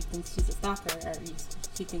to where you think she's a stalker or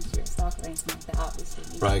she thinks you're a stalker or anything like that,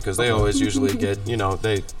 obviously. Right, because they always usually get, you know,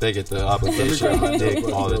 they get the obligation on my dick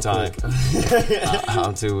all the time.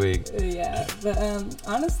 I'm too weak. Yeah, but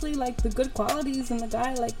honestly, like, the good qualities in the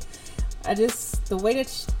guy, like, the way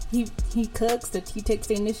that he cooks, that he takes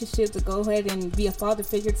the initiative to go ahead and be a father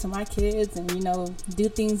figure to my kids and, you know, do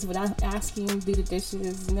things without asking, do the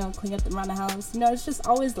dishes, you know, clean up around the house. You know, it's just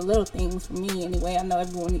always the little things for me anyway. I know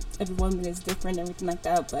every woman is different and everything like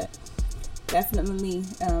that, but definitely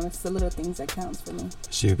it's the little things that counts for me.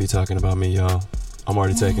 She would be talking about me, y'all. I'm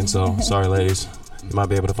already taken, so sorry, ladies. You might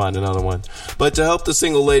be able to find another one. But to help the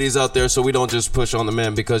single ladies out there so we don't just push on the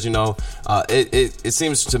men, because, you know, it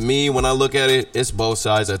seems to me when I look at it, it's both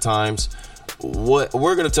sides at times. What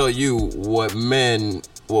we're going to tell you what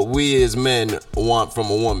we as men want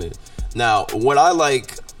from a woman. Now, what I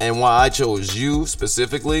like and why I chose you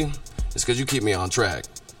specifically is because you keep me on track.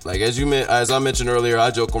 Like, as I mentioned earlier,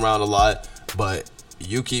 I joke around a lot, but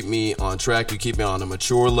you keep me on track. You keep me on a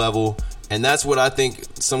mature level. And that's what I think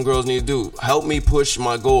some girls need to do. Help me push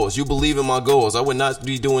my goals. You believe in my goals. I would not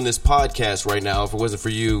be doing this podcast right now if it wasn't for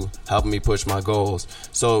you helping me push my goals.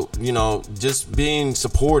 So, you know, just being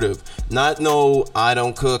supportive. Not no, I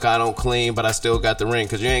don't cook, I don't clean, but I still got the ring.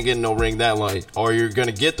 Because you ain't getting no ring that light. Or you're going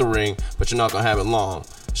to get the ring, but you're not going to have it long.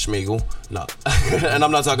 Schmeagle. No. And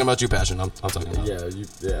I'm not talking about you, Passion. I'm talking about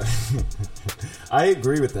Yeah. I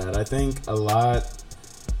agree with that. I think a lot,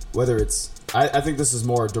 whether it's, I think this is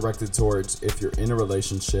more directed towards if you're in a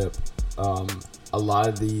relationship. A lot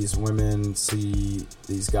of these women see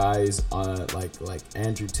these guys like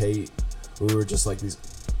Andrew Tate, who are just like these,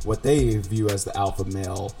 what they view as the alpha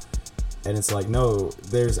male, and it's like, no,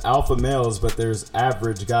 there's alpha males, but there's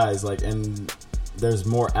average guys, like, and there's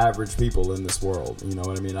more average people in this world. You know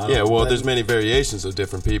what I mean? There's many variations of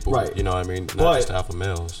different people, right? You know what I mean? Not just alpha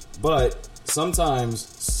males. But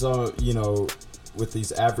sometimes, you know, with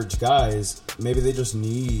these average guys, maybe they just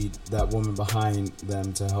need that woman behind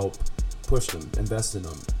them to help push them, invest in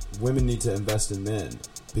them. Women need to invest in men,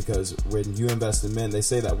 because when you invest in men, they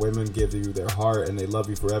say that women give you their heart and they love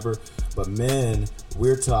you forever, but men,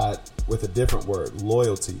 we're taught with a different word,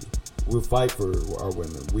 loyalty. We fight for our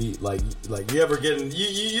women. We like you ever getting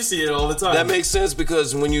you see it all the time. That makes sense,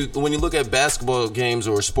 because when you look at basketball games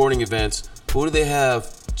or sporting events, who do they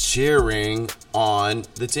have cheering on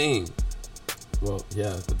the team? Well,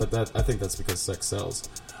 yeah, but I think that's because sex sells.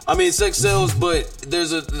 I mean, sex sells, but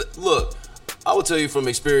look, I will tell you from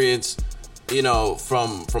experience, you know,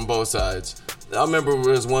 from both sides. I remember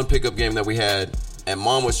there was one pickup game that we had, and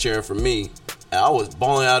Mom was cheering for me, and I was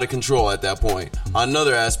balling out of control at that point.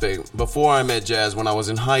 Another aspect, before I met Jazz, when I was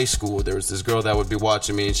in high school, there was this girl that would be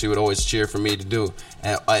watching me, and she would always cheer for me to do,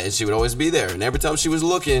 and she would always be there. And every time she was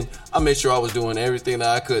looking, I made sure I was doing everything that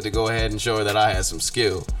I could to go ahead and show her that I had some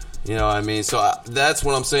skill. You know what I mean? So that's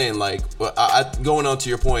what I'm saying. Like, going on to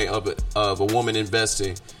your point of a woman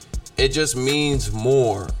investing, it just means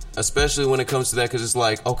more, especially when it comes to that, because it's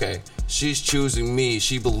like, okay, she's choosing me,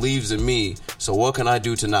 she believes in me, so what can I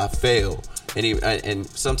do to not fail? And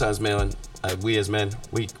sometimes, man, we as men,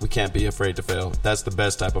 we can't be afraid to fail. That's the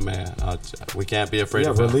best type of man. We can't be afraid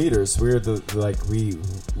to fail. Yeah, we're leaders. We're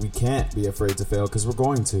we can't be afraid to fail because we're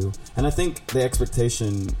going to. And I think the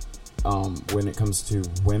expectation when it comes to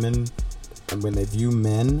women and when they view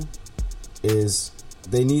men is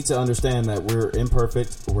they need to understand that we're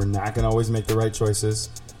imperfect. We're not going to always make the right choices.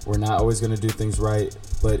 We're not always going to do things right.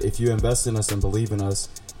 But if you invest in us and believe in us,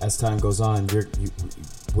 as time goes on,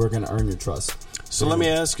 we're going to earn your trust. So let me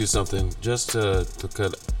ask you something, just to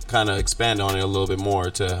kind of expand on it a little bit more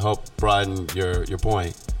to help broaden your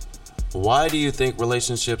point. Why do you think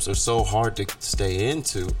relationships are so hard to stay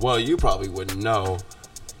into? Well, you probably wouldn't know,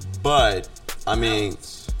 but I mean,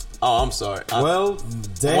 I'm sorry. Well,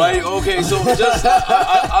 damn. Why, okay, so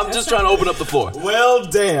I'm just trying to open up the floor. Well,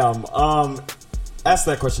 damn. Ask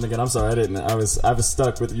that question again. I'm sorry, I didn't. I was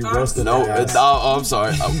stuck with you roasting. No, my ass. I'm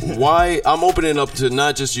sorry. Why? I'm opening up to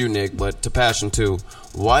not just you, Nick, but to Passion too.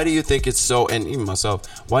 Why do you think it's so, and even myself,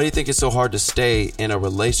 why do you think it's so hard to stay in a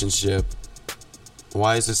relationship?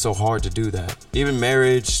 Why is it so hard to do that? Even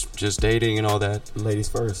marriage, just dating and all that. Ladies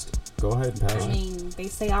first. Go ahead, Passion. I mean, they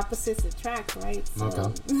say opposites attract, right? So,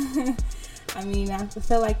 Okay. I mean, I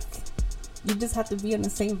feel like you just have to be on the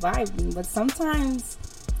same vibe. But sometimes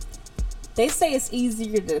they say it's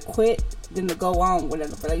easier to quit than to go on with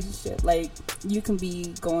a relationship. Like, you can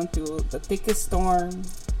be going through the thickest storm,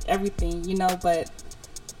 everything, but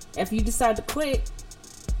if you decide to quit,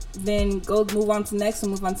 then go move on to the next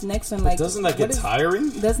one, Like, doesn't that get tiring?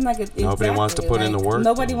 Doesn't that get Nobody wants to put in the work.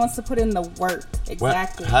 Nobody wants to put in the work.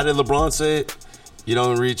 Exactly. How did LeBron say it? You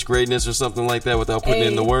don't reach greatness or something like that without putting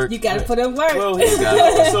in the work. You gotta put in work. Well,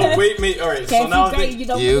 so wait, all right. Can't so now be great, you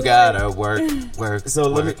gotta work. So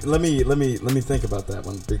let me think about that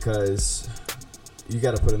one, because you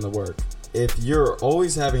got to put in the work. If you're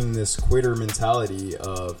always having this quitter mentality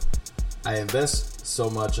of, I invest so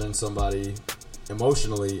much in somebody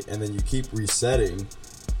emotionally, and then you keep resetting.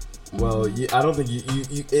 Well, I don't think you.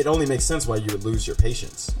 It only makes sense why you would lose your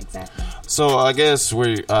patience. Exactly. So I guess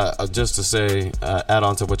we just to say, add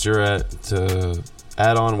on to what you're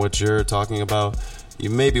talking about.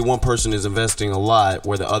 Maybe one person is investing a lot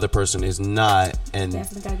where the other person is not, and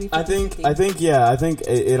I think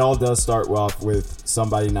it all does start off with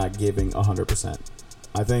somebody not giving 100%.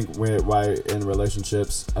 I think why in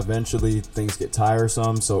relationships, eventually things get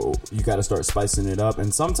tiresome, so you got to start spicing it up,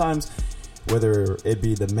 and sometimes, whether it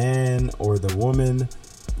be the man or the woman,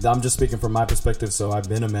 I'm just speaking from my perspective, so I've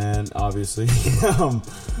been a man, obviously.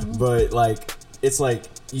 But like, it's like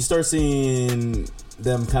you start seeing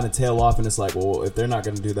them kind of tail off, and it's like, well, if they're not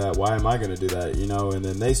going to do that, why am I going to do that? And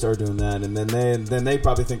then they start doing that, and then they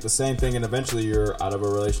probably think the same thing, and eventually you're out of a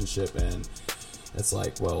relationship, and it's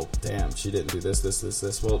like, well, damn, she didn't do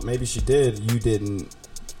this. Well, maybe she did. You didn't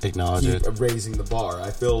acknowledge keep it. Raising the bar. I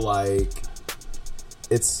feel like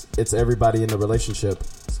it's everybody in the relationship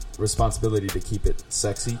responsibility to keep it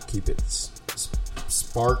sexy, keep it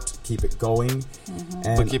sparked, keep it going,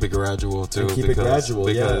 but keep it gradual too.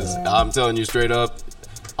 Because I'm telling you straight up,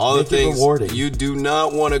 all Make the things rewarding. You do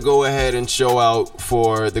not want to go ahead and show out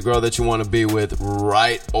for the girl that you want to be with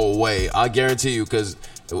right away. I guarantee you, because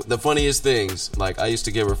the funniest things, like I used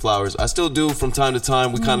to give her flowers. I still do from time to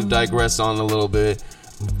time. We kind of digress on a little bit.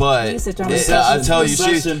 But I tell you,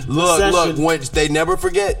 look. When they never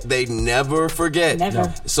forget.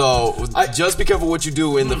 Never. So just be careful what you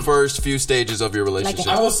do in the first few stages of your relationship.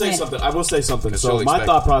 I will say something. So my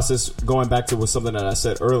thought process, going back to something that I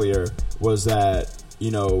said earlier, was that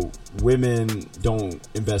women don't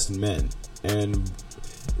invest in men, and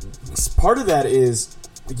part of that is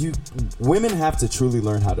women have to truly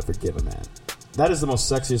learn how to forgive a man. That is the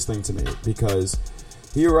most sexiest thing to me, because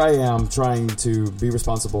here I am trying to be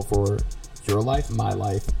responsible for your life, my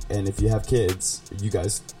life, and if you have kids, you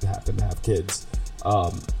guys happen to have kids,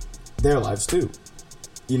 their lives too.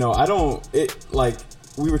 Like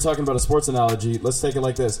we were talking about a sports analogy. Let's take it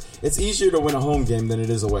like this. It's easier to win a home game than it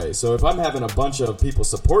is away. So if I'm having a bunch of people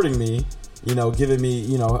supporting me, giving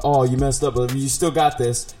me, oh, you messed up, but you still got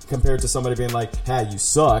this, compared to somebody being like, hey, you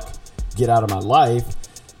suck, get out of my life.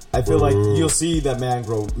 I feel like you'll see that man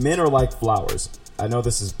grow. Men are like flowers. I know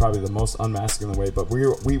this is probably the most unmasculine way, but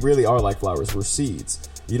we really are like flowers. We're seeds.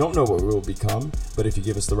 You don't know what we will become, but if you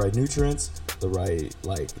give us the right nutrients, the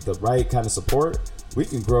right kind of support, we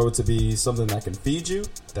can grow to be something that can feed you,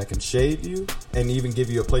 that can shade you, and even give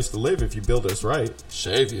you a place to live if you build us right.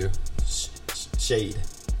 Shave you? Shade.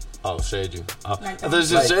 Oh, shade you.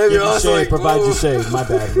 Shave you. Shade, provide you shade. My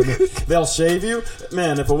bad. They'll shave you.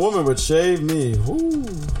 Man, if a woman would shave me,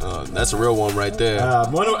 that's a real one right there.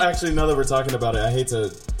 Actually, now that we're talking about it, I hate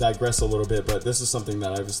to digress a little bit, but this is something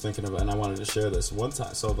that I was thinking about, and I wanted to share this one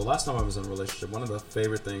time. So the last time I was in a relationship, one of the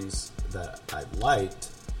favorite things that I liked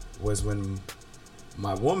was when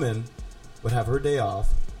my woman would have her day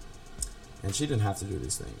off, and she didn't have to do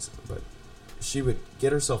these things, but she would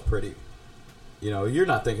get herself pretty. You're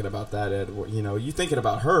not thinking about that, Ed. You're thinking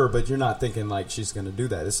about her, but you're not thinking like she's going to do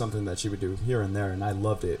that. It's something that she would do here and there, and I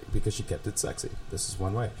loved it because she kept it sexy. This is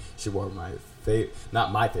one way. She wore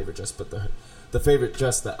not my favorite dress, but the favorite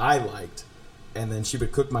dress that I liked, and then she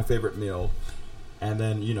would cook my favorite meal, and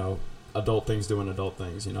then adult things doing adult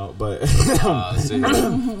things, But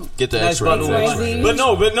get the nice extra. but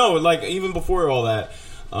no, like even before all that,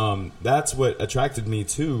 that's what attracted me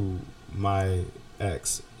to my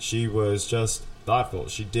ex. She was just thoughtful.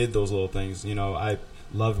 She did those little things. I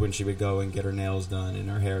loved when she would go and get her nails done and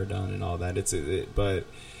her hair done and all that. But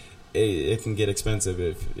it can get expensive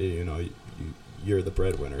if you're the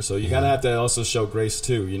breadwinner. So you gotta have to also show grace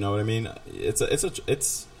too. You know what I mean? It's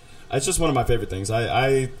just one of my favorite things.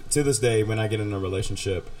 I to this day, when I get in a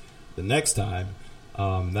relationship, the next time,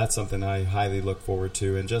 that's something I highly look forward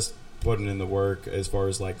to, and just putting in the work as far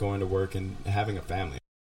as like going to work and having a family.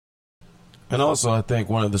 And also, I think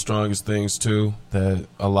one of the strongest things too that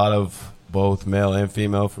a lot of both male and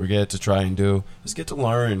female forget to try and do is get to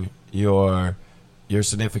learn your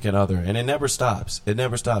significant other, and it never stops. It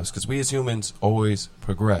never stops because we as humans always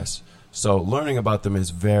progress. So learning about them is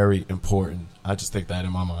very important. I just think that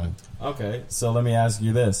in my mind. Okay, so let me ask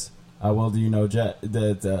you this: well, do you know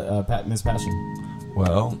Miss Passion?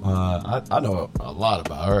 Well, I know a lot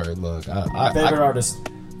about her. Look, favorite artist.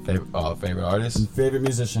 Favorite artist? And favorite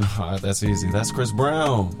musician. All right, that's easy. That's Chris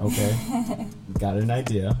Brown. Okay, got an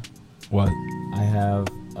idea. What? I have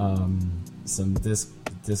some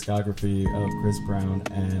discography of Chris Brown,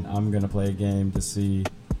 and I'm gonna play a game to see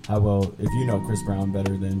how well, if you know Chris Brown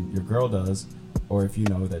better than your girl does, or if you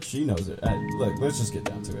know that she knows it. Look, let's just get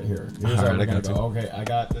down to it here. Here's how we're gonna go. Okay, I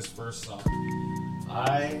got this first song.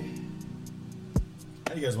 How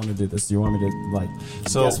do you guys want to do this? Do you want me to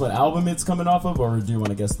guess what album it's coming off of, or do you want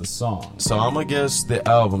to guess the song? So I'm gonna guess the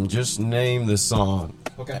album. Just name the song.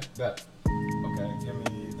 Okay, bet. Okay, give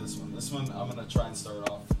me this one. This one I'm gonna try and start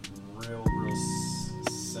off real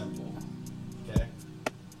simple. Okay.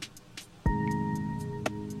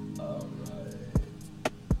 All right.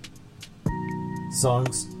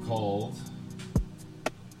 Song's called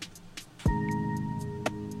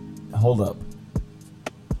 "Hold Up."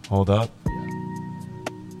 Hold up.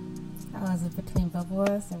 Was it between both of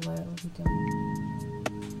us, or what was he doing?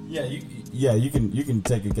 Yeah, you can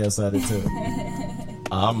take a guess at it too.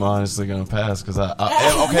 I'm honestly gonna pass because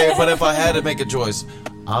okay, but if I had to make a choice,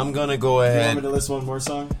 I'm gonna go ahead. You want me to list one more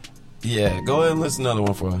song? Yeah, go ahead and list another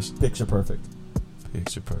one for us. Picture Perfect.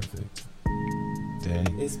 Picture Perfect.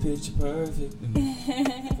 Dang. It's picture perfect.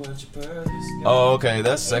 What's your purpose? Oh, okay,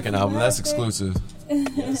 that's second album. That's exclusive.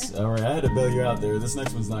 Yes. All right, I had to bail you out there. This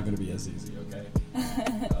next one's not gonna be as easy. Okay.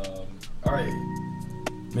 All right,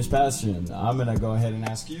 Miss Passion, I'm gonna go ahead and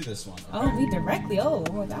ask you this one. Okay? Oh, me directly. Oh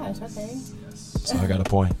my gosh. Okay. Yes. So I got a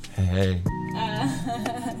point. Hey.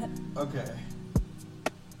 Okay.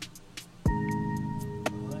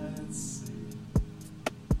 Let's see.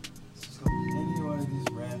 This is gonna be any one of these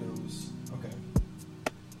randos. Okay.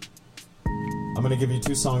 I'm gonna give you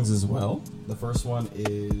two songs as well. The first one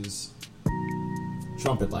is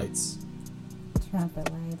Trumpet Lights. Trumpet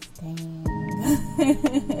Lights. Dang.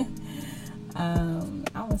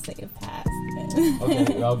 I would say it passed.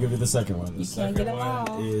 Okay, I'll give you the second one. The You can't get second them one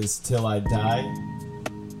all. is Till I Die.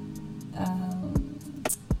 I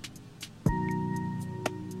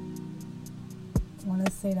want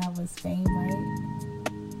to say that was Fame, right?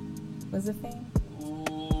 Was it Fame?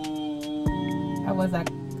 Or was I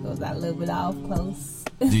a little bit off close?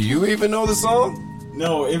 Do you even know the song?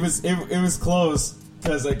 No, it was close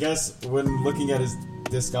because I guess when looking at his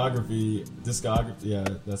discography, yeah,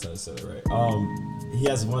 that's how I said it right. He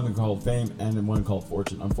has one called Fame and then one called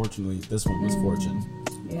Fortune. Unfortunately, this one was Fortune.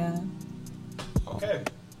 Yeah. Okay.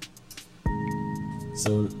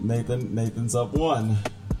 So Nathan's up one.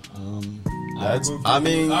 I'm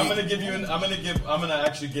gonna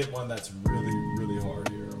actually get one that's really hard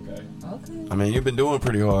here. Okay. Okay. I mean, you've been doing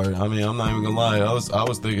pretty hard. I mean, I'm not even gonna lie. I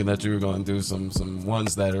was thinking that you were gonna do some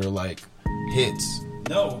ones that are like hits.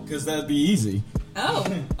 No, because that'd be easy. Oh,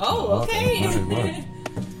 okay. What?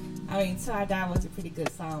 I mean, So I Die was a pretty good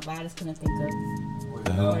song, but I just couldn't think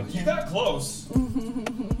of. You got close.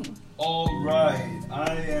 All right,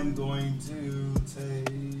 I am going to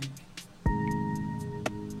take.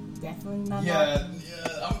 Definitely not. Yeah.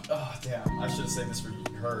 Damn. I should have saved this for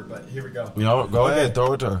her, but here we go. Go ahead,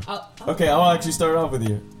 throw it to her. Oh, Okay, I'll actually start off with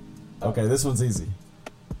you. Okay, this one's easy.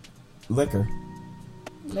 Liquor.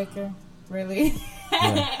 Liquor. Really?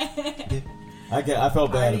 Yeah. I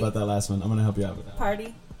felt bad Party. about that last one. I'm gonna help you out with that.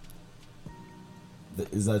 Party.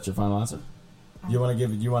 Is that your final answer? You want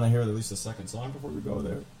to hear at least the second song before we go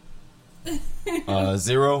there?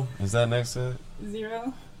 Zero. Is that next to it?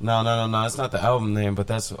 Zero. No. It's not the album name, but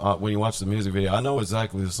that's when you watch the music video. I know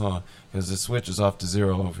exactly the song because it switches off to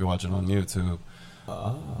Zero if you're watching on YouTube.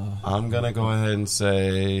 I'm gonna go ahead and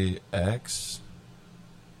say X.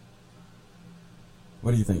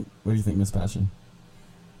 What do you think? What do you think, Miss Passion?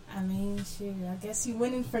 I mean, shoot, I guess you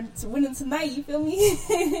winning tonight, you feel me?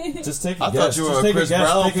 Just take a I guess. thought you were Just a take Chris guess.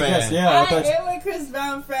 Brown Take a guess. fan. Yeah, I I thought am a Chris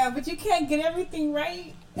Brown fan, but you can't get everything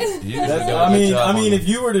right. I mean, if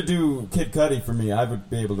you were to do Kid Cudi for me, I would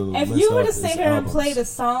be able to. If list you were off to sit his here and albums. play the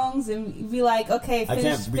songs and be like, okay, We finish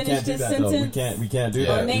can't do this that sentence. though. We can't do Yeah,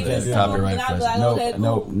 that. We Name can't the do song, that. Copyright and I'll be infringement. like, okay,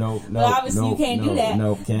 cool. No. But obviously you can't do that.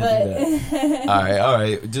 No, can't do that. All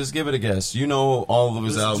right. Just give it a guess. You know all of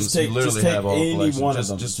his albums. You literally have all any collections. one of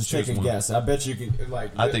them. Just take choose a one. guess. I bet you could.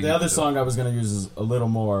 Like I think the you other can do song I was going to use is a little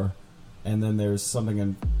more, and then there's something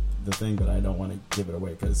in the thing, but I don't want to give it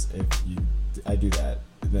away because if I do that,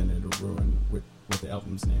 then it'll ruin what the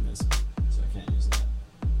album's name is. So I can't use that.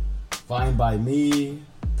 Fine by Me,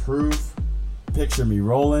 Proof, Picture Me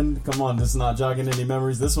Rolling. Come on, this is not jogging any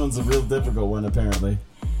memories. This one's a real difficult one, apparently.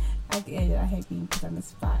 I hate being put on the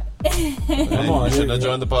spot. Come on, you shouldn't have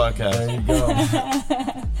joined the podcast. There you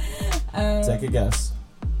go. Take a guess.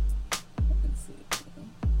 Let's see.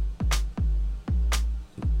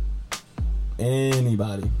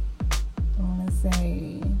 Anybody. I want to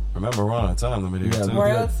say Remember, we're on a time limit here, Yeah, too.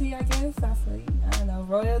 royalty, I guess. I don't know.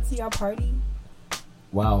 Royalty or party?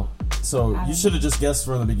 Wow. So you should have just guessed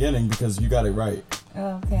from the beginning because you got it right.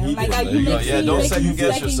 Okay. He I'm like, did. you There you go. make Yeah, me don't make second you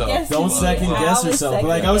guess second yourself. guess Don't me. second I guess always yourself. second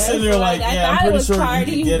Like I was sitting there, guess. like, I yeah, I'm thought it pretty was sure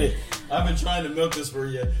party. you can get it. I've been trying to milk this for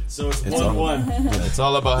you, so it's 1-1. Yeah, it's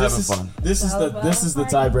all about having fun. This is the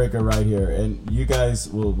tiebreaker right here, and you guys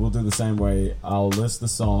will do the same way. I'll list the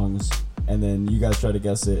songs, and then you guys try to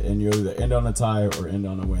guess it, and you'll either end on a tie or end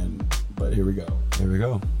on a win. But here we go. Here we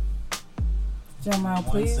go. Drum roll,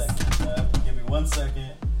 please. 1 second. Give me 1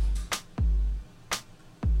 second.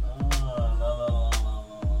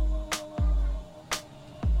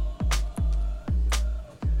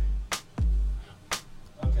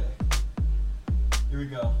 Here we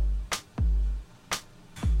go.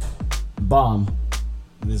 Bomb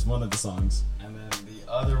is one of the songs. And then the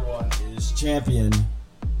other one is Champion.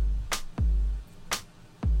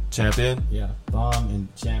 Champion? Yeah, Bomb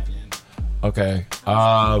and Champion. Okay.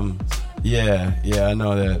 Yeah, I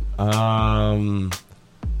know that.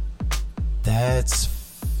 That's,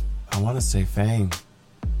 I want to say Fame.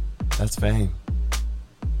 That's Fame.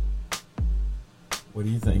 What do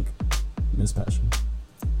you think, Miss Passion?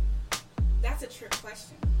 That's a trick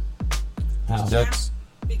question. How? That's,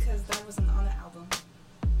 Because that wasn't on the album.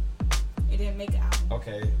 It didn't make an album.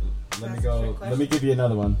 Okay, let me That's a go. trick question. Let me give you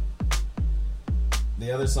another one.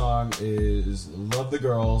 The other song is Love the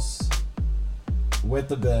Girls, Wet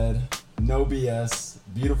the Bed, No BS,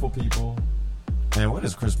 Beautiful People. man, what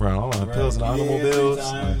is Chris Brown? All on Right. pills and Yeah, automobiles. 3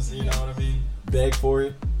 times, you know what I mean? Beg for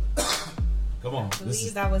it. Come on. I This believe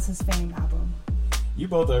is, that was his Fame album. you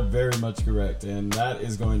both are very much correct, and that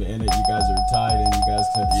is going to end it. You guys are tied, and you guys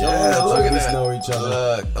have Yeah, shown look at at least that. know each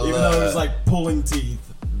other. Look, Even though it was like pulling teeth.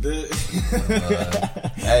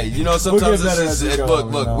 Hey, you know, sometimes We'll get better this as we is, go, look,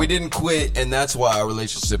 you know. we didn't quit, and that's why our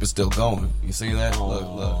relationship is still going. You see that?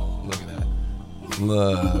 Look at that.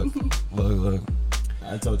 Look.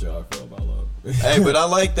 I told you how I feel about love. Hey, but I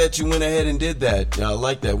like that you went ahead and did that. I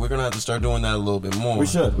like that. We're gonna have to start doing that a little bit more. We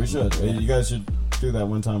should. You guys should do that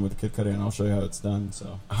one time with Kid Cudi, and I'll show you how it's done.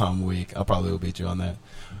 So. I'm weak. I probably will beat you on that.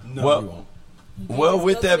 No, Well- you won't. Well,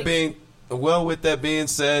 with that being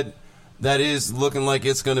said, that is looking like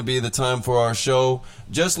it's going to be the time for our show.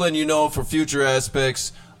 Just letting you know for future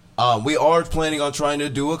aspects, we are planning on trying to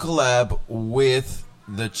do a collab with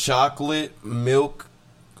the Chocolate Milk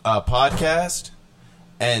podcast.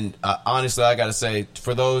 And honestly, I got to say,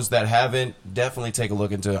 for those that haven't, definitely take a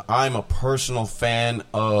look into it. I'm a personal fan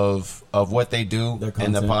of what they do Their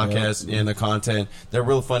and the content, podcast yeah. and the content. They're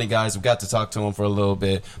real funny guys. We've got to talk to them for a little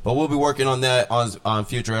bit. But we'll be working on that on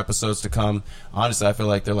future episodes to come. Honestly, I feel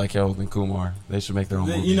like they're like Harold and Kumar. They should make their own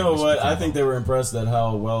movie. You know what? I think they were impressed at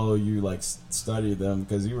how well you like studied them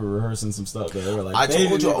because you were rehearsing some stuff that they were like. I they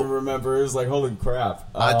told didn't you. even remember. It was like holy crap.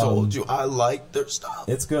 I told you I like their stuff.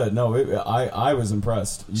 It's good. No, I was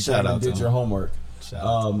impressed. You Shout came and out to did them. your homework. Shout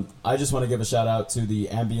out I just want to give a shout out to the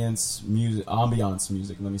ambiance music.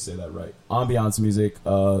 Let me say that right. Ambiance music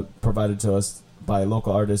provided to us by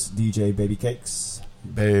local artist DJ Baby Cakes.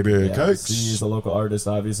 Baby Yeah, cakes. she is a local artist.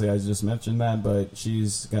 Obviously, I just mentioned that, but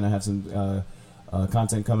she's gonna have some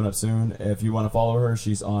content coming up soon. If you want to follow her,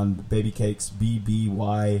 she's on Baby Cakes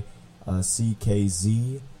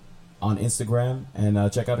BBYCKZ on Instagram,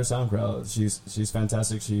 and check out her SoundCloud. She's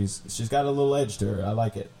fantastic. She's got a little edge to her. I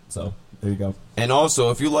like it. So there you go. And also,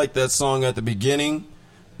 if you like that song at the beginning,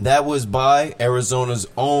 that was by Arizona's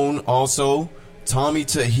own, also, Tommy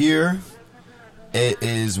Tahir. It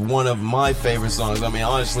is one of my favorite songs. I mean,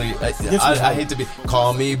 honestly, I hate to be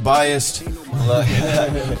call me biased,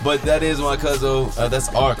 but that is my cousin. That's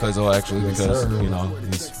our cousin actually, because you know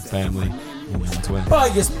he's family. Twin.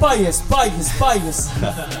 Bias.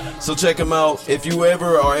 So check him out. If you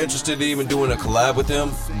ever are interested in even doing a collab with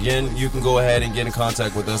him, again, you can go ahead and get in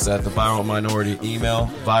contact with us at the Viral Minority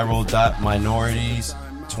email,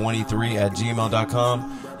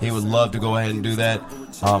 viral.minorities23@gmail.com. He would love to go ahead and do that.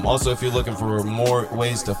 Also, if you're looking for more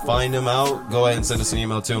ways to find him out, go ahead and send us an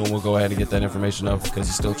email too, and we'll go ahead and get that information up, because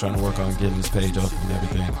he's still trying to work on getting his page up and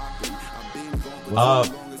everything.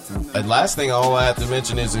 And last thing all I have to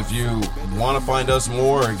mention is, if you want to find us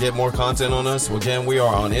more or get more content on us, again, we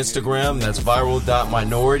are on Instagram, that's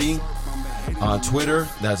viral.minority. On Twitter,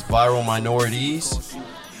 that's Viral Minorities.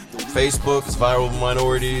 Facebook is Viral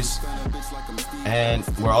Minorities. And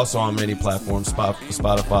we're also on many platforms,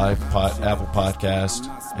 Spotify, Apple Podcast,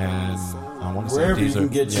 and I want to say wherever Deezer. you can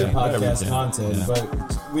get your podcast content. Yeah. But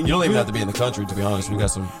when you don't even have to be in the country, to be honest. We got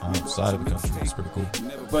some outside of the country. It's pretty cool.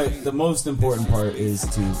 But the most important part is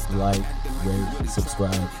to like, rate,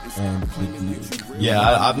 subscribe, and review. Yeah,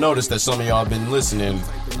 I've noticed that some of y'all have been listening.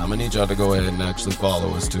 I'm gonna need y'all to go ahead and actually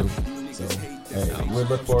follow us too. So, hey, we'll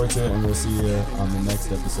look forward to it, and we'll see you on the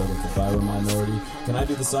next episode of the Viral Minority. Can I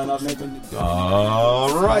do the sign off, Nathan?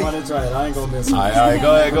 All right. I'm gonna try it. I ain't gonna miss it. All right,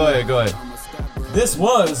 go ahead. This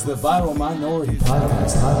was the Viral Minority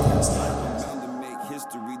Podcast.